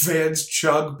when fans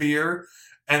chug beer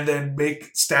and then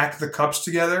stack the cups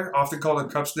together, often called a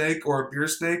cup snake or a beer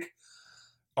snake.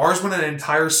 Ours went an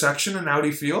entire section in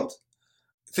Audi Field.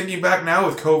 Thinking back now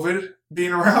with COVID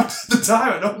being around at the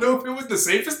time, I don't know if it was the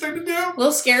safest thing to do. A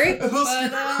little scary. A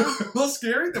little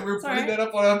scary that we were putting that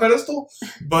up on a pedestal.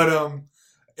 But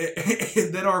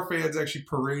and then our fans actually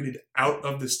paraded out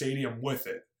of the stadium with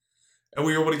it. And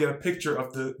we were able to get a picture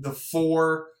of the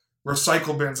 4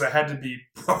 recycle bins that had to be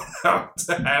brought out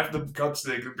to have the cup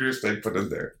snake and beer snake put in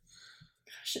there.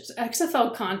 Gosh,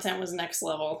 XFL content was next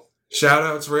level.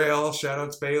 Shout-outs Rail,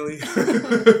 shout-outs Bailey.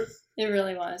 It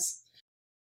really was.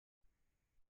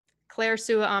 Claire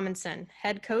Sua Amundsen,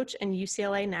 head coach and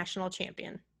UCLA national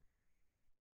champion.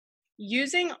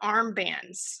 Using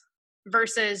armbands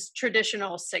versus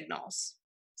traditional signals.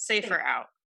 Safe or out?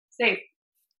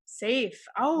 Safe.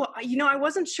 Oh, I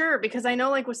wasn't sure because I know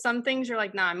like with some things you're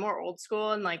like, nah, I'm more old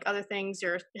school, and like other things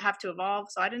you have to evolve.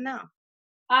 So I didn't know.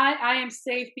 I am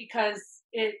safe because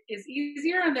it is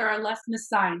easier and there are less missed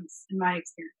signs in my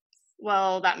experience.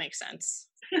 Well, that makes sense.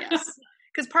 Yes.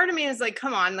 Because part of me is like,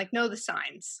 come on, like know the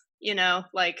signs,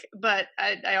 but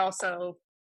I also,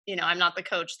 I'm not the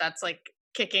coach that's like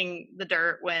kicking the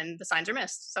dirt when the signs are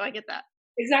missed. So I get that.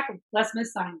 Exactly. Less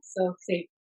missed signs. So safe.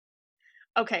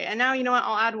 Okay. And now, you know what?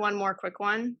 I'll add one more quick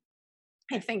one.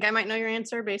 I think I might know your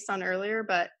answer based on earlier,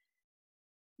 but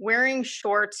wearing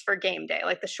shorts for game day,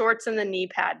 like the shorts and the knee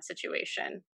pad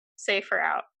situation, safe or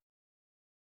out?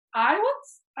 I'm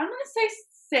going to say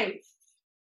safe.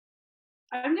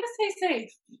 I'm going to say safe.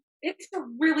 It's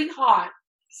really hot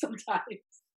sometimes.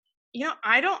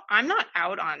 I'm not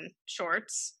out on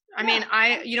shorts. I mean,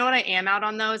 you know what I am out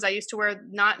on those? I used to wear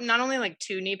not only like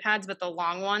 2 knee pads, but the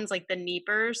long ones, like the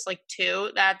Neepers, like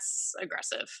 2. That's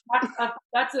aggressive.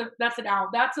 That's an out.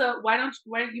 Why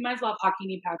you might as well have hockey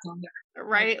knee pads on there.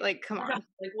 Right? Like, come on.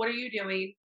 Like, what are you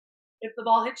doing? If the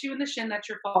ball hits you in the shin, that's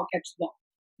your fault. Catch the ball.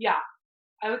 Yeah.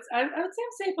 I would say I'm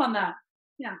safe on that.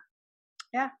 Yeah.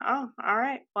 Yeah. Oh, all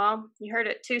right. Well, you heard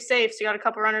it. 2 safes. You got a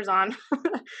couple runners on.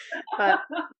 But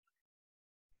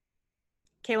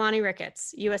Keilani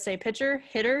Ricketts, USA pitcher,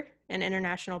 hitter, and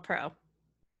international pro.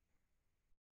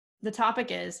 The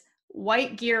topic is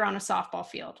white gear on a softball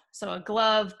field. So a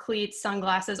glove, cleats,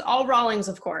 sunglasses, all Rawlings,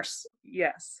 of course.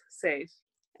 Yes, safe.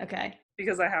 Okay.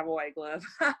 Because I have a white glove.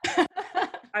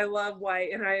 I love white,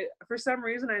 and for some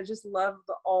reason, I just love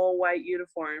the all white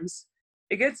uniforms.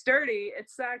 It gets dirty, it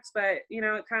sucks, but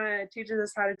it kind of teaches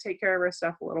us how to take care of our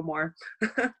stuff a little more.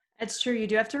 It's true. You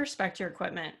do have to respect your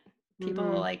equipment.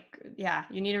 People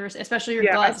you need to, especially your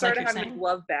gloves. I started having a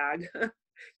glove bag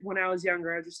when I was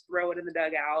younger. I just throw it in the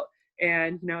dugout,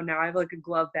 and now I have like a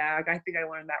glove bag. I think I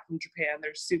learned that from Japan.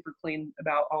 They're super clean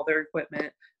about all their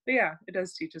equipment. But yeah, it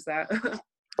does teach us that.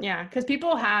 Yeah, because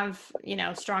people have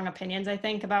strong opinions, I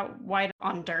think, about white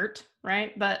on dirt,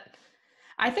 right? But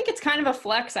I think it's kind of a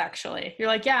flex, actually. You're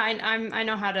like, yeah, I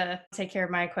know how to take care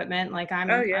of my equipment. Like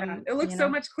Oh yeah, I'm, it looks so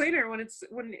much cleaner when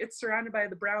it's surrounded by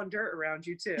the brown dirt around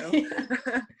you too.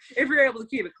 If you're able to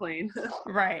keep it clean.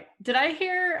 Right. Did I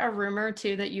hear a rumor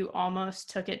too that you almost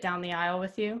took it down the aisle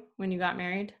with you when you got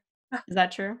married? Is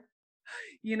that true?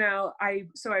 You know, I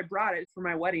brought it for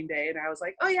my wedding day, and I was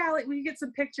like, oh yeah, like we can get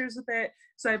some pictures with it.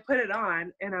 So I put it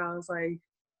on, and I was like,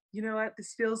 you know what,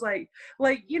 this feels like,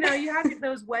 you know, you have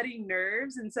those wedding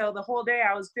nerves. And so the whole day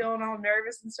I was feeling all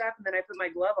nervous and stuff. And then I put my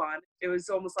glove on. It was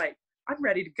almost like, I'm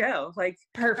ready to go. Like,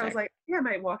 perfect. I was like, yeah, I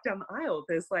might walk down the aisle with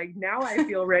this. Like, now I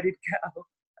feel ready to go.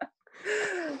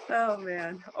 Oh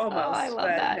man, almost. Oh, I love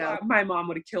that. No, my mom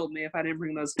would have killed me if I didn't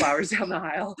bring those flowers down the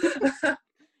aisle.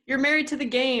 You're married to the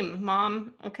game,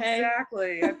 Mom. Okay.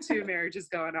 Exactly. I have 2 marriages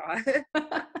going on.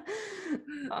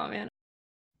 Oh man.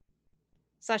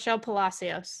 Sachel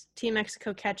Palacios, Team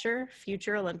Mexico catcher,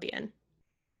 future Olympian.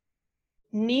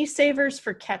 Knee savers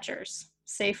for catchers,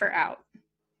 safe or out?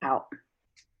 Out.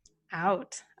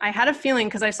 Out. I had a feeling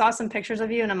because I saw some pictures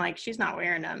of you and I'm like, she's not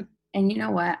wearing them. And you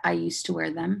know what? I used to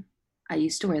wear them.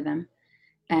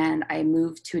 And I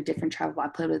moved to a different travel. I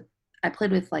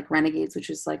played with like Renegades, which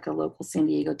was like a local San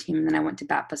Diego team. And then I went to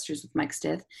Batbusters with Mike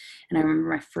Stith. And I remember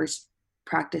my first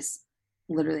practice,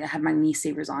 literally I had my knee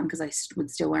savers on because I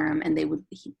would still wear them. And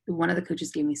one of the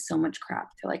coaches gave me so much crap.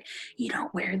 They're like, you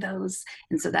don't wear those.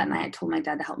 And so that night I told my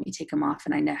dad to help me take them off.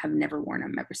 And I have never worn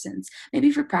them ever since.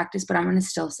 Maybe for practice, but I'm going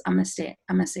to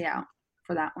stay out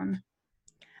for that one.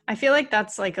 I feel like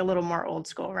that's like a little more old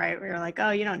school, right? Where you're like,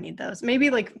 oh, you don't need those. Maybe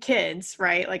like kids,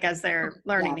 right? Like as they're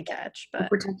learning to catch. But if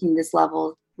we're taking this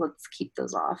level, let's keep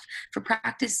those off. For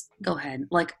practice, go ahead.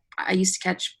 Like I used to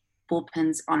catch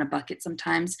bullpens on a bucket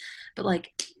sometimes, but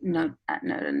like no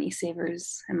knee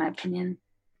savers, in my opinion.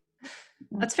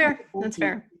 That's fair. That's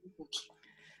fair.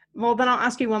 Well, then I'll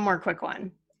ask you one more quick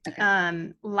one.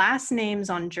 Okay. Last names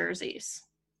on jerseys,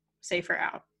 safe or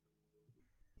out?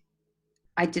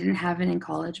 I didn't have it in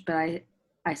college, but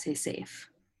I say safe.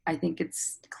 I think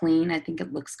it's clean. I think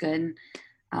it looks good.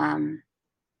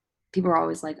 People are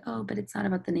always like, oh, but it's not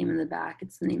about the name in the back.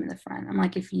 It's the name in the front. I'm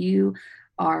like, if you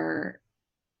have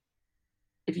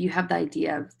the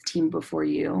idea of the team before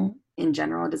you, in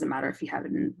general, it doesn't matter if you have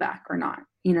it in the back or not.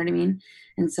 You know what I mean?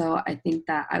 And so I think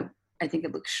that I think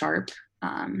it looks sharp.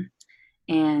 And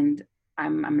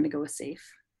I'm going to go with safe.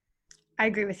 I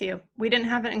agree with you. We didn't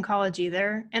have it in college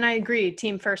either. And I agree,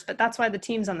 team first, but that's why the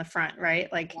team's on the front, right?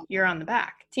 Like you're on the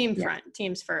back, team front,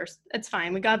 teams first. It's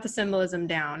fine. We got the symbolism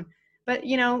down. But,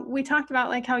 you know, we talked about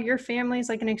like how your family is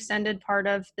like an extended part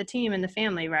of the team and the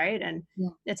family, right? And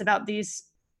it's about these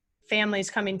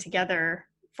families coming together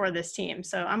for this team.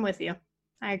 So I'm with you.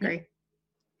 I agree. Yeah.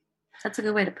 That's a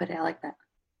good way to put it. I like that.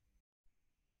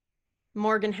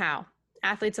 Morgan Howe,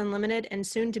 Athletes Unlimited and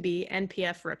soon to be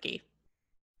NPF rookie.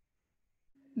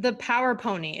 The power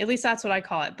pony, at least that's what I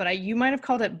call it. But you might have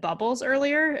called it bubbles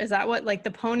earlier. Is that what, like the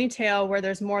ponytail where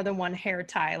there's more than one hair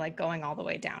tie, like going all the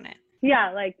way down it?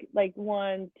 Yeah, like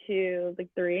 1, 2, like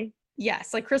 3.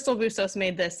 Yes, like Crystal Bustos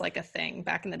made this like a thing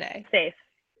back in the day. Safe.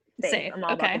 I'm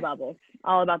all about the bubbles.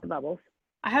 All about the bubbles.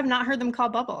 I have not heard them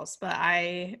called bubbles, but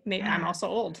I'm also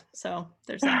old, so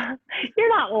there's that. You're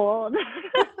not old.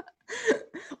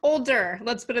 Older,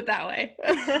 let's put it that way.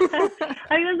 I think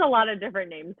there's a lot of different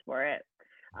names for it.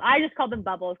 I just called them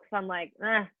bubbles because I'm like,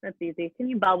 that's easy. Can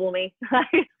you bubble me?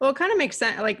 Well, it kind of makes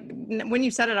sense. Like when you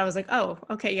said it, I was like, oh,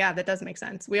 okay, yeah, that does make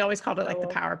sense. We always called it like the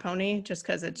power pony just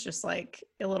because it's just like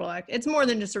a little, it's more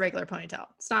than just a regular ponytail.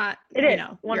 It's not, it is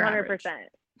 100%.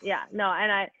 Yeah, no,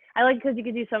 and I like because you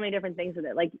could do so many different things with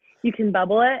it. Like you can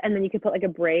bubble it and then you could put like a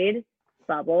braid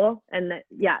bubble and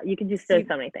you could do so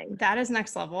many things. That is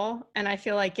next level. And I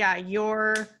feel like,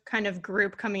 your kind of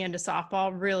group coming into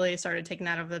softball really started taking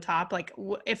that over the top. Like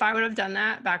if I would have done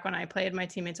that back when I played, my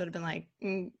teammates would have been like,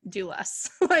 do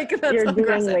less. Like that's You're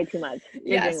aggressive. Doing way too much.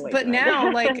 Yes. But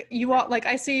now like you all, like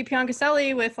I see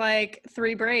Piancaselli with like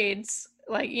 3 braids,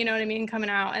 like, you know what I mean?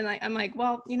 Coming out and like, I'm like,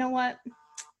 well, you know what?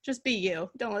 Just be you.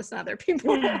 Don't listen to other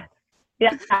people.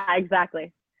 Yeah,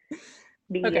 exactly.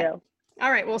 Be you. All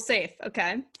right. Well, safe.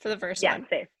 Okay. For the first one. Yeah,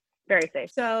 safe. Very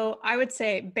safe. So I would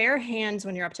say bare hands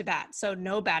when you're up to bat. So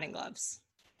no batting gloves.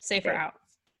 Safe or out?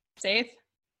 Safe?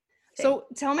 So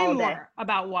tell me more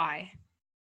about why.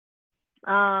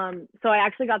 So I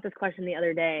actually got this question the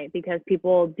other day because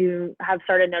people have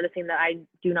started noticing that I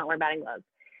do not wear batting gloves.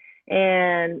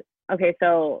 And okay,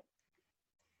 so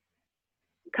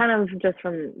kind of just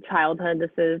from childhood,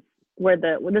 this is where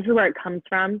it comes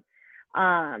from.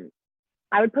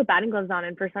 I would put batting gloves on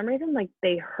and for some reason, like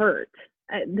they hurt.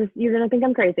 You're going to think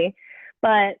I'm crazy,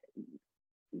 but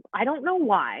I don't know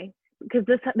why, because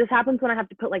this happens when I have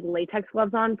to put like latex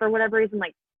gloves on for whatever reason,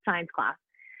 like science class.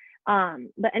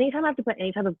 But anytime I have to put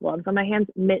any type of gloves on my hands,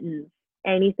 mittens,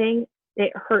 anything,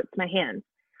 it hurts my hands.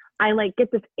 I like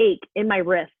get this ache in my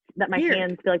wrists that my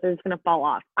hands feel like they're just going to fall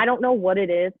off. I don't know what it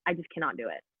is. I just cannot do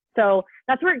it. So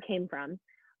that's where it came from.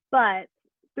 But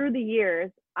through the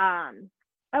years, I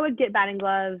would get batting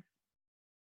gloves,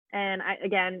 and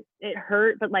it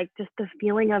hurt, but like just the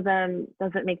feeling of them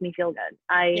doesn't make me feel good.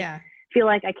 I feel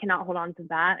like I cannot hold on to the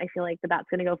bat. I feel like the bat's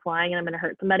going to go flying and I'm going to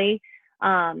hurt somebody.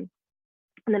 And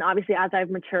then obviously as I've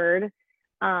matured,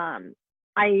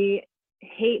 I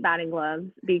hate batting gloves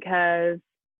because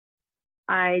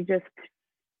I just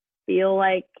feel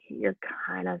like you're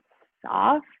kind of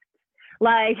soft.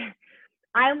 Like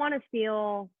I want to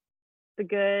feel the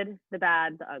good, the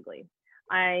bad, the ugly.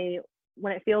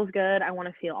 When it feels good, I want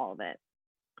to feel all of it.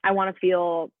 I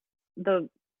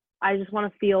just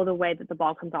want to feel the way that the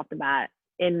ball comes off the bat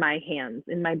in my hands,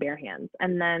 in my bare hands.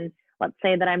 And then let's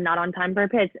say that I'm not on time for a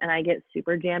pitch and I get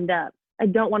super jammed up. I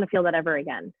don't want to feel that ever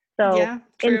again. So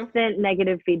instant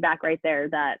negative feedback right there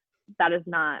that is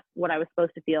not what I was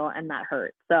supposed to feel and that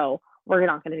hurt. So we're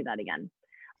not going to do that again.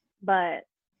 But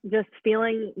just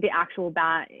feeling the actual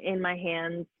bat in my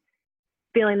hands,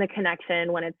 feeling the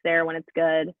connection when it's there, when it's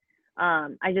good.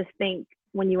 I just think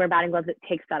when you wear batting gloves, it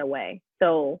takes that away.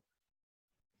 So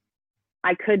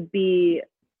I could be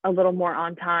a little more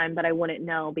on time, but I wouldn't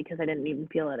know because I didn't even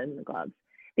feel it in the gloves.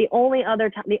 The only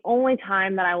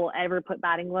time that I will ever put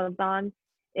batting gloves on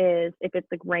is if it's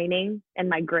like raining and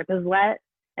my grip is wet.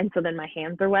 And so then my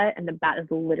hands are wet and the bat is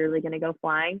literally going to go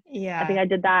flying. Yeah. I think I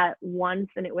did that once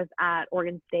and it was at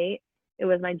Oregon State. It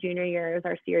was my junior year. It was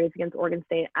our series against Oregon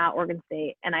State at Oregon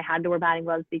State. And I had to wear batting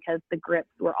gloves because the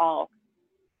grips were all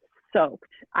soaked.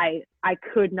 I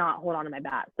could not hold on to my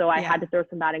bat. So I had to throw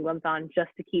some batting gloves on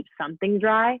just to keep something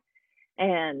dry.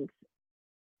 And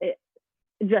it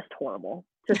just horrible.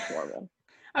 Just horrible.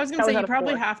 I was going to say, you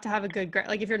probably have to have a good grip.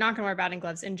 Like if you're not going to wear batting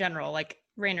gloves in general, like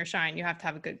rain or shine, you have to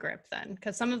have a good grip then.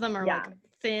 Because some of them are like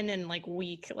thin and like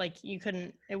weak. Like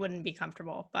it wouldn't be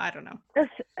comfortable, but I don't know.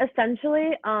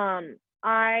 Essentially,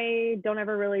 I don't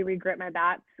ever really re-grip my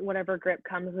bats. Whatever grip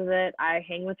comes with it, I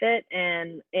hang with it.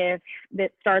 And if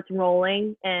it starts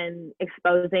rolling and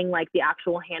exposing like the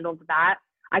actual handle of the bat,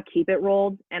 I keep it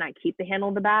rolled and I keep the handle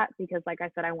of the bat because like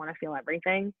I said, I want to feel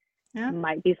everything. Yeah.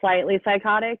 Might be slightly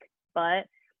psychotic, but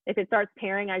if it starts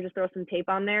tearing, I just throw some tape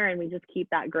on there and we just keep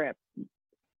that grip.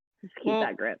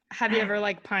 That grip. Have you ever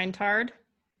like pine tarred?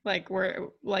 Like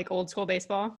old school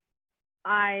baseball?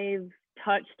 I've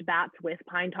touched bats with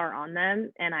pine tar on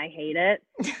them and I hate it.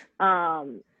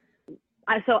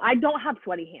 So I don't have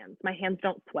sweaty hands. My hands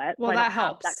don't sweat. Well, so that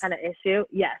helps. That kind of issue.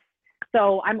 Yes.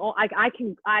 So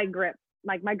I grip,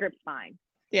 like my grip's fine.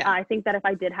 Yeah. I think that if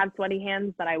I did have sweaty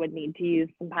hands that I would need to use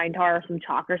some pine tar or some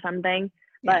chalk or something,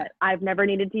 but I've never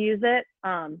needed to use it.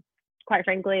 Quite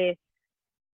frankly,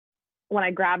 when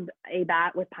I grabbed a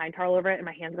bat with pine tar all over it and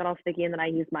my hands got all sticky and then I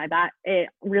used my bat, it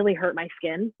really hurt my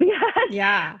skin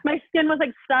because my skin was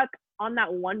like stuck on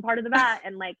that one part of the bat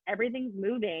and like everything's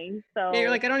moving. So you're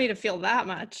like, I don't need to feel that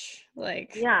much.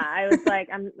 Like, I was like,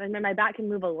 my bat can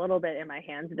move a little bit in my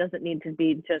hands. It doesn't need to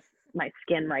be just my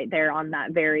skin right there on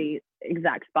that very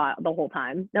exact spot the whole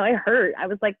time. No, it hurt. I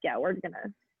was like, I was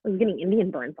getting Indian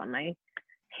burns on my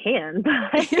hands.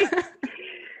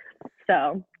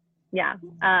 So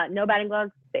no batting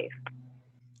gloves, safe.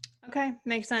 Okay,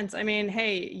 makes sense. I mean,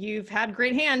 hey, you've had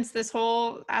great hands this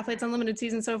whole Athletes Unlimited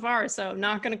season so far, so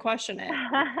not going to question it.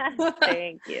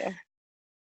 Thank you.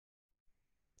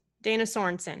 Dana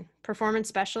Sorensen, performance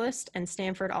specialist and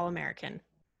Stanford All-American.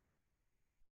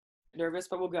 Nervous,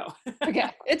 but we'll go. Okay,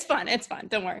 it's fun.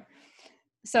 Don't worry.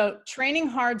 So training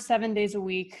hard 7 days a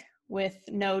week with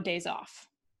no days off.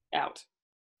 Out.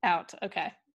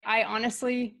 Okay. I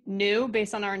honestly knew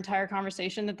based on our entire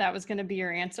conversation that was going to be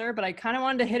your answer, but I kind of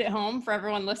wanted to hit it home for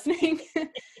everyone listening.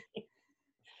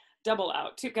 Double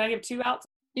out. Can I give 2 outs?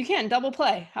 You can double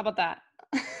play. How about that?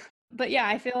 But yeah,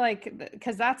 I feel like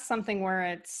because that's something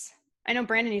where I know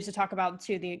Brandon used to talk about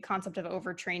too, the concept of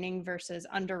overtraining versus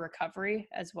under recovery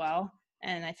as well.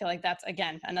 And I feel like that's,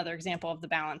 again, another example of the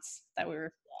balance that we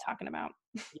were talking about.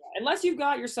 Yeah. Unless you've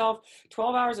got yourself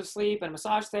 12 hours of sleep and a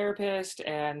massage therapist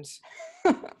and,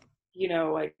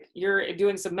 like you're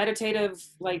doing some meditative,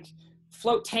 like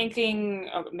float tanking,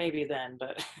 maybe then,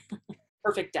 but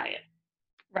perfect diet.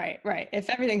 Right. If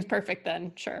everything's perfect,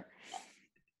 then sure.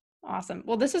 Awesome.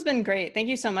 Well, this has been great. Thank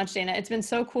you so much, Dana. It's been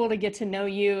so cool to get to know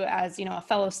you as, a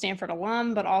fellow Stanford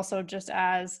alum, but also just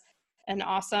as an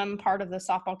awesome part of the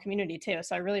softball community too.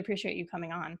 So I really appreciate you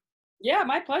coming on. Yeah,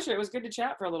 my pleasure. It was good to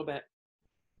chat for a little bit.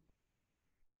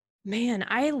 Man,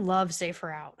 I love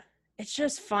Safer Out. It's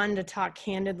just fun to talk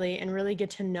candidly and really get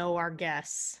to know our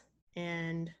guests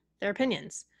and their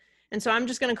opinions. And so I'm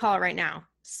just going to call it right now.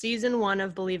 Season 1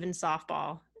 of Believe in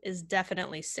Softball is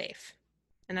definitely safe.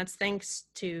 And that's thanks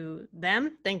to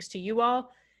them, thanks to you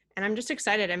all. And I'm just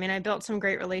excited. I mean, I built some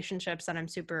great relationships that I'm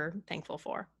super thankful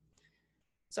for.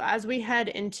 So as we head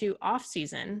into off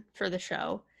season for the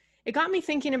show, it got me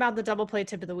thinking about the double play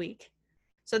tip of the week.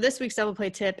 So this week's double play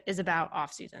tip is about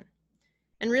off season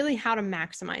and really how to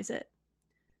maximize it.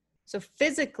 So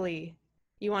physically,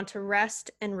 you want to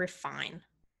rest and refine.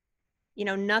 You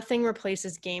know, nothing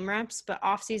replaces game reps, but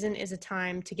off season is a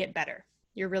time to get better.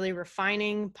 You're really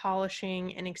refining,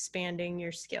 polishing, and expanding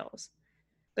your skills.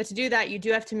 But to do that, you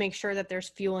do have to make sure that there's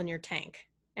fuel in your tank,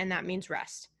 and that means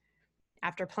rest.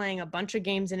 After playing a bunch of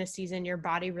games in a season, your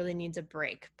body really needs a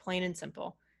break, plain and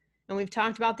simple. And we've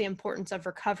talked about the importance of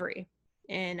recovery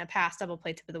in a past double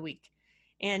play tip of the week.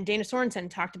 And Dana Sorensen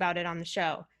talked about it on the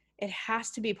show. It has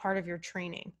to be part of your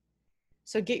training.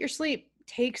 So get your sleep,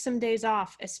 take some days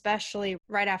off, especially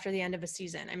right after the end of a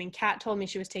season. I mean, Kat told me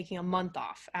she was taking a month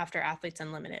off after Athletes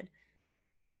Unlimited.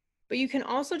 But you can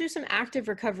also do some active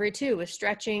recovery too with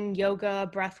stretching, yoga,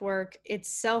 breath work. It's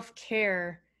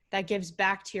self-care that gives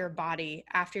back to your body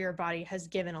after your body has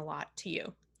given a lot to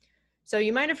you. So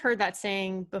you might have heard that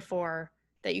saying before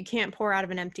that you can't pour out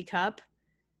of an empty cup.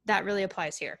 That really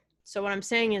applies here. So what I'm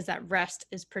saying is that rest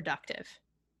is productive.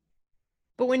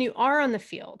 But when you are on the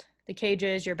field, the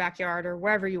cages, your backyard, or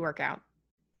wherever you work out,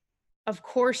 of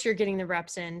course you're getting the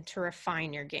reps in to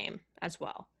refine your game as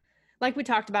well. Like we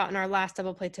talked about in our last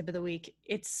double play tip of the week,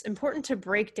 it's important to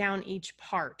break down each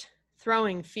part: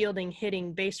 throwing, fielding,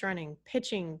 hitting, base running,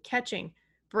 pitching, catching.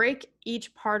 Break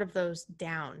each part of those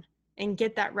down and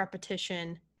get that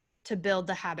repetition to build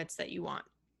the habits that you want.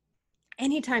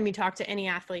 Anytime you talk to any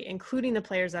athlete, including the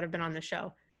players that have been on the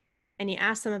show, and you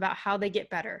ask them about how they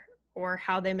get better or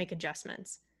how they make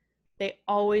adjustments, they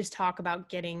always talk about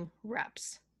getting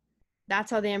reps.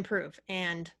 That's how they improve,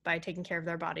 and by taking care of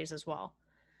their bodies as well.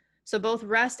 So both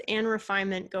rest and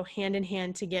refinement go hand in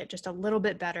hand to get just a little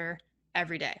bit better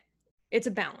every day. It's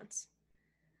a balance.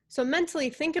 So mentally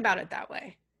think about it that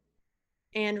way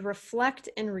and reflect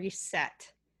and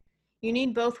reset. You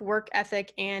need both work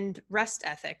ethic and rest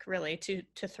ethic really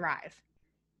to thrive.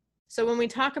 So when we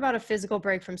talk about a physical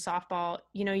break from softball,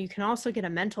 you know, you can also get a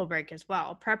mental break as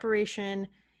well. Preparation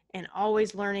and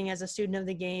always learning as a student of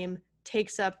the game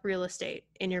takes up real estate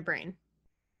in your brain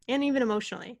and even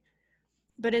emotionally.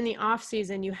 But in the off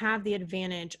season, you have the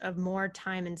advantage of more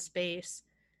time and space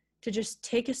to just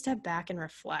take a step back and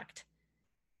reflect.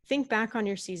 Think back on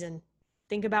your season.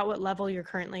 Think about what level you're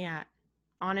currently at,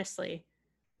 honestly,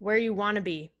 where you want to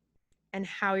be, and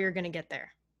how you're going to get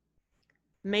there.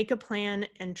 Make a plan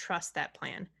and trust that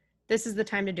plan. This is the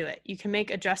time to do it. You can make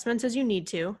adjustments as you need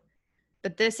to,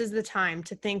 but this is the time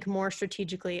to think more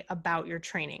strategically about your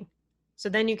training. So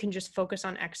then you can just focus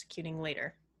on executing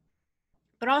later.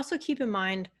 But also keep in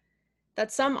mind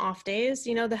that some off days,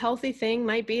 you know, the healthy thing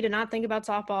might be to not think about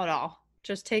softball at all.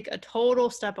 Just take a total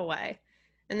step away.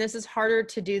 And this is harder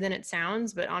to do than it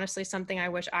sounds, but honestly, something I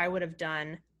wish I would have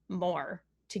done more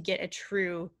to get a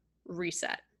true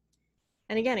reset.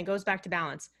 And again, it goes back to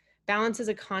balance. Balance is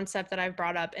a concept that I've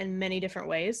brought up in many different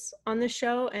ways on this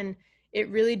show, and it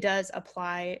really does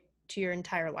apply to your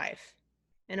entire life.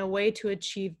 And a way to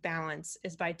achieve balance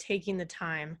is by taking the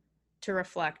time to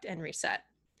reflect and reset.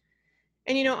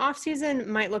 And you know, off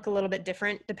season might look a little bit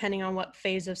different depending on what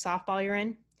phase of softball you're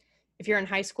in. If you're in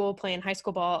high school playing high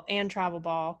school ball and travel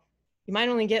ball, you might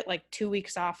only get like 2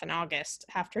 weeks off in August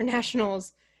after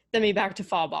nationals, then be back to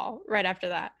fall ball right after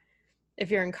that. If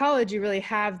you're in college, you really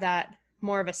have that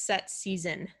more of a set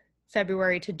season,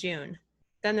 February to June.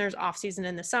 Then there's off season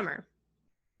in the summer.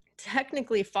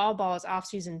 Technically, fall ball is off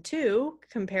season too,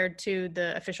 compared to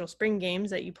the official spring games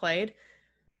that you played,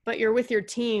 but you're with your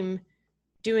team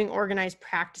doing organized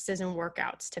practices and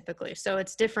workouts typically. So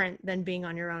it's different than being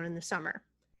on your own in the summer.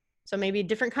 So maybe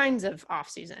different kinds of off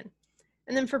season.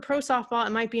 And then for pro softball,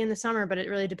 it might be in the summer, but it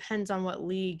really depends on what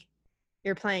league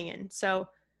you're playing in. So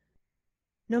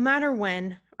no matter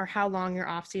when or how long your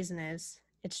off season is,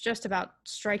 it's just about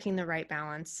striking the right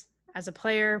balance as a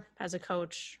player, as a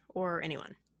coach, or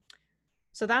anyone.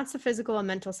 So that's the physical and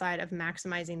mental side of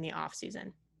maximizing the off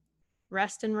season.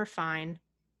 Rest and refine,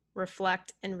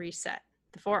 reflect and reset.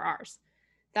 The 4 R's.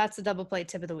 That's the double play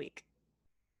tip of the week.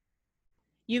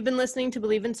 You've been listening to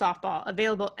Believe in Softball,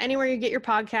 available anywhere you get your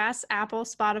podcasts: Apple,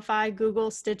 Spotify,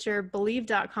 Google, Stitcher,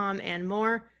 Believe.com, and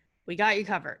more. We got you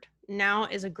covered. Now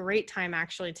is a great time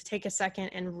actually to take a second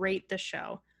and rate the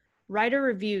show. Write a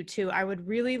review too. I would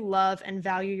really love and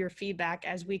value your feedback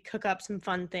as we cook up some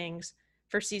fun things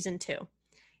for season 2.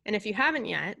 And if you haven't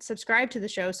yet, subscribe to the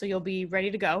show so you'll be ready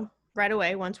to go right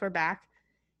away once we're back.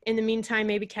 In the meantime,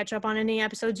 maybe catch up on any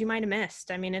episodes you might have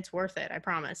missed. I mean, it's worth it, I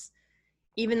promise.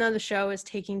 Even though the show is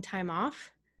taking time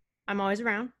off, I'm always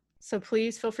around. So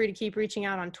please feel free to keep reaching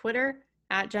out on Twitter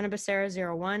at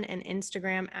JennaBecerra01 and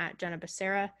Instagram at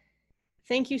JennaBecerra.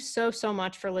 Thank you so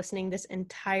much for listening this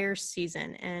entire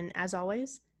season. And as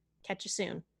always, catch you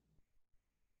soon.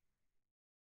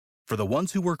 For the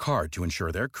ones who work hard to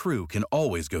ensure their crew can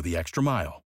always go the extra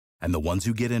mile, and the ones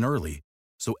who get in early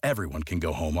so everyone can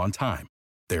go home on time,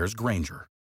 there's Grainger,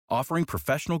 offering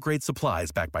professional-grade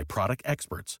supplies backed by product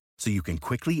experts so you can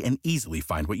quickly and easily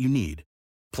find what you need.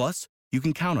 Plus, you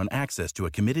can count on access to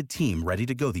a committed team ready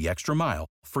to go the extra mile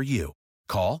for you.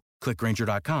 Call, click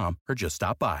Grainger.com, or just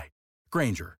stop by.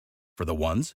 Grainger, for the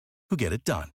ones who get it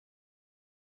done.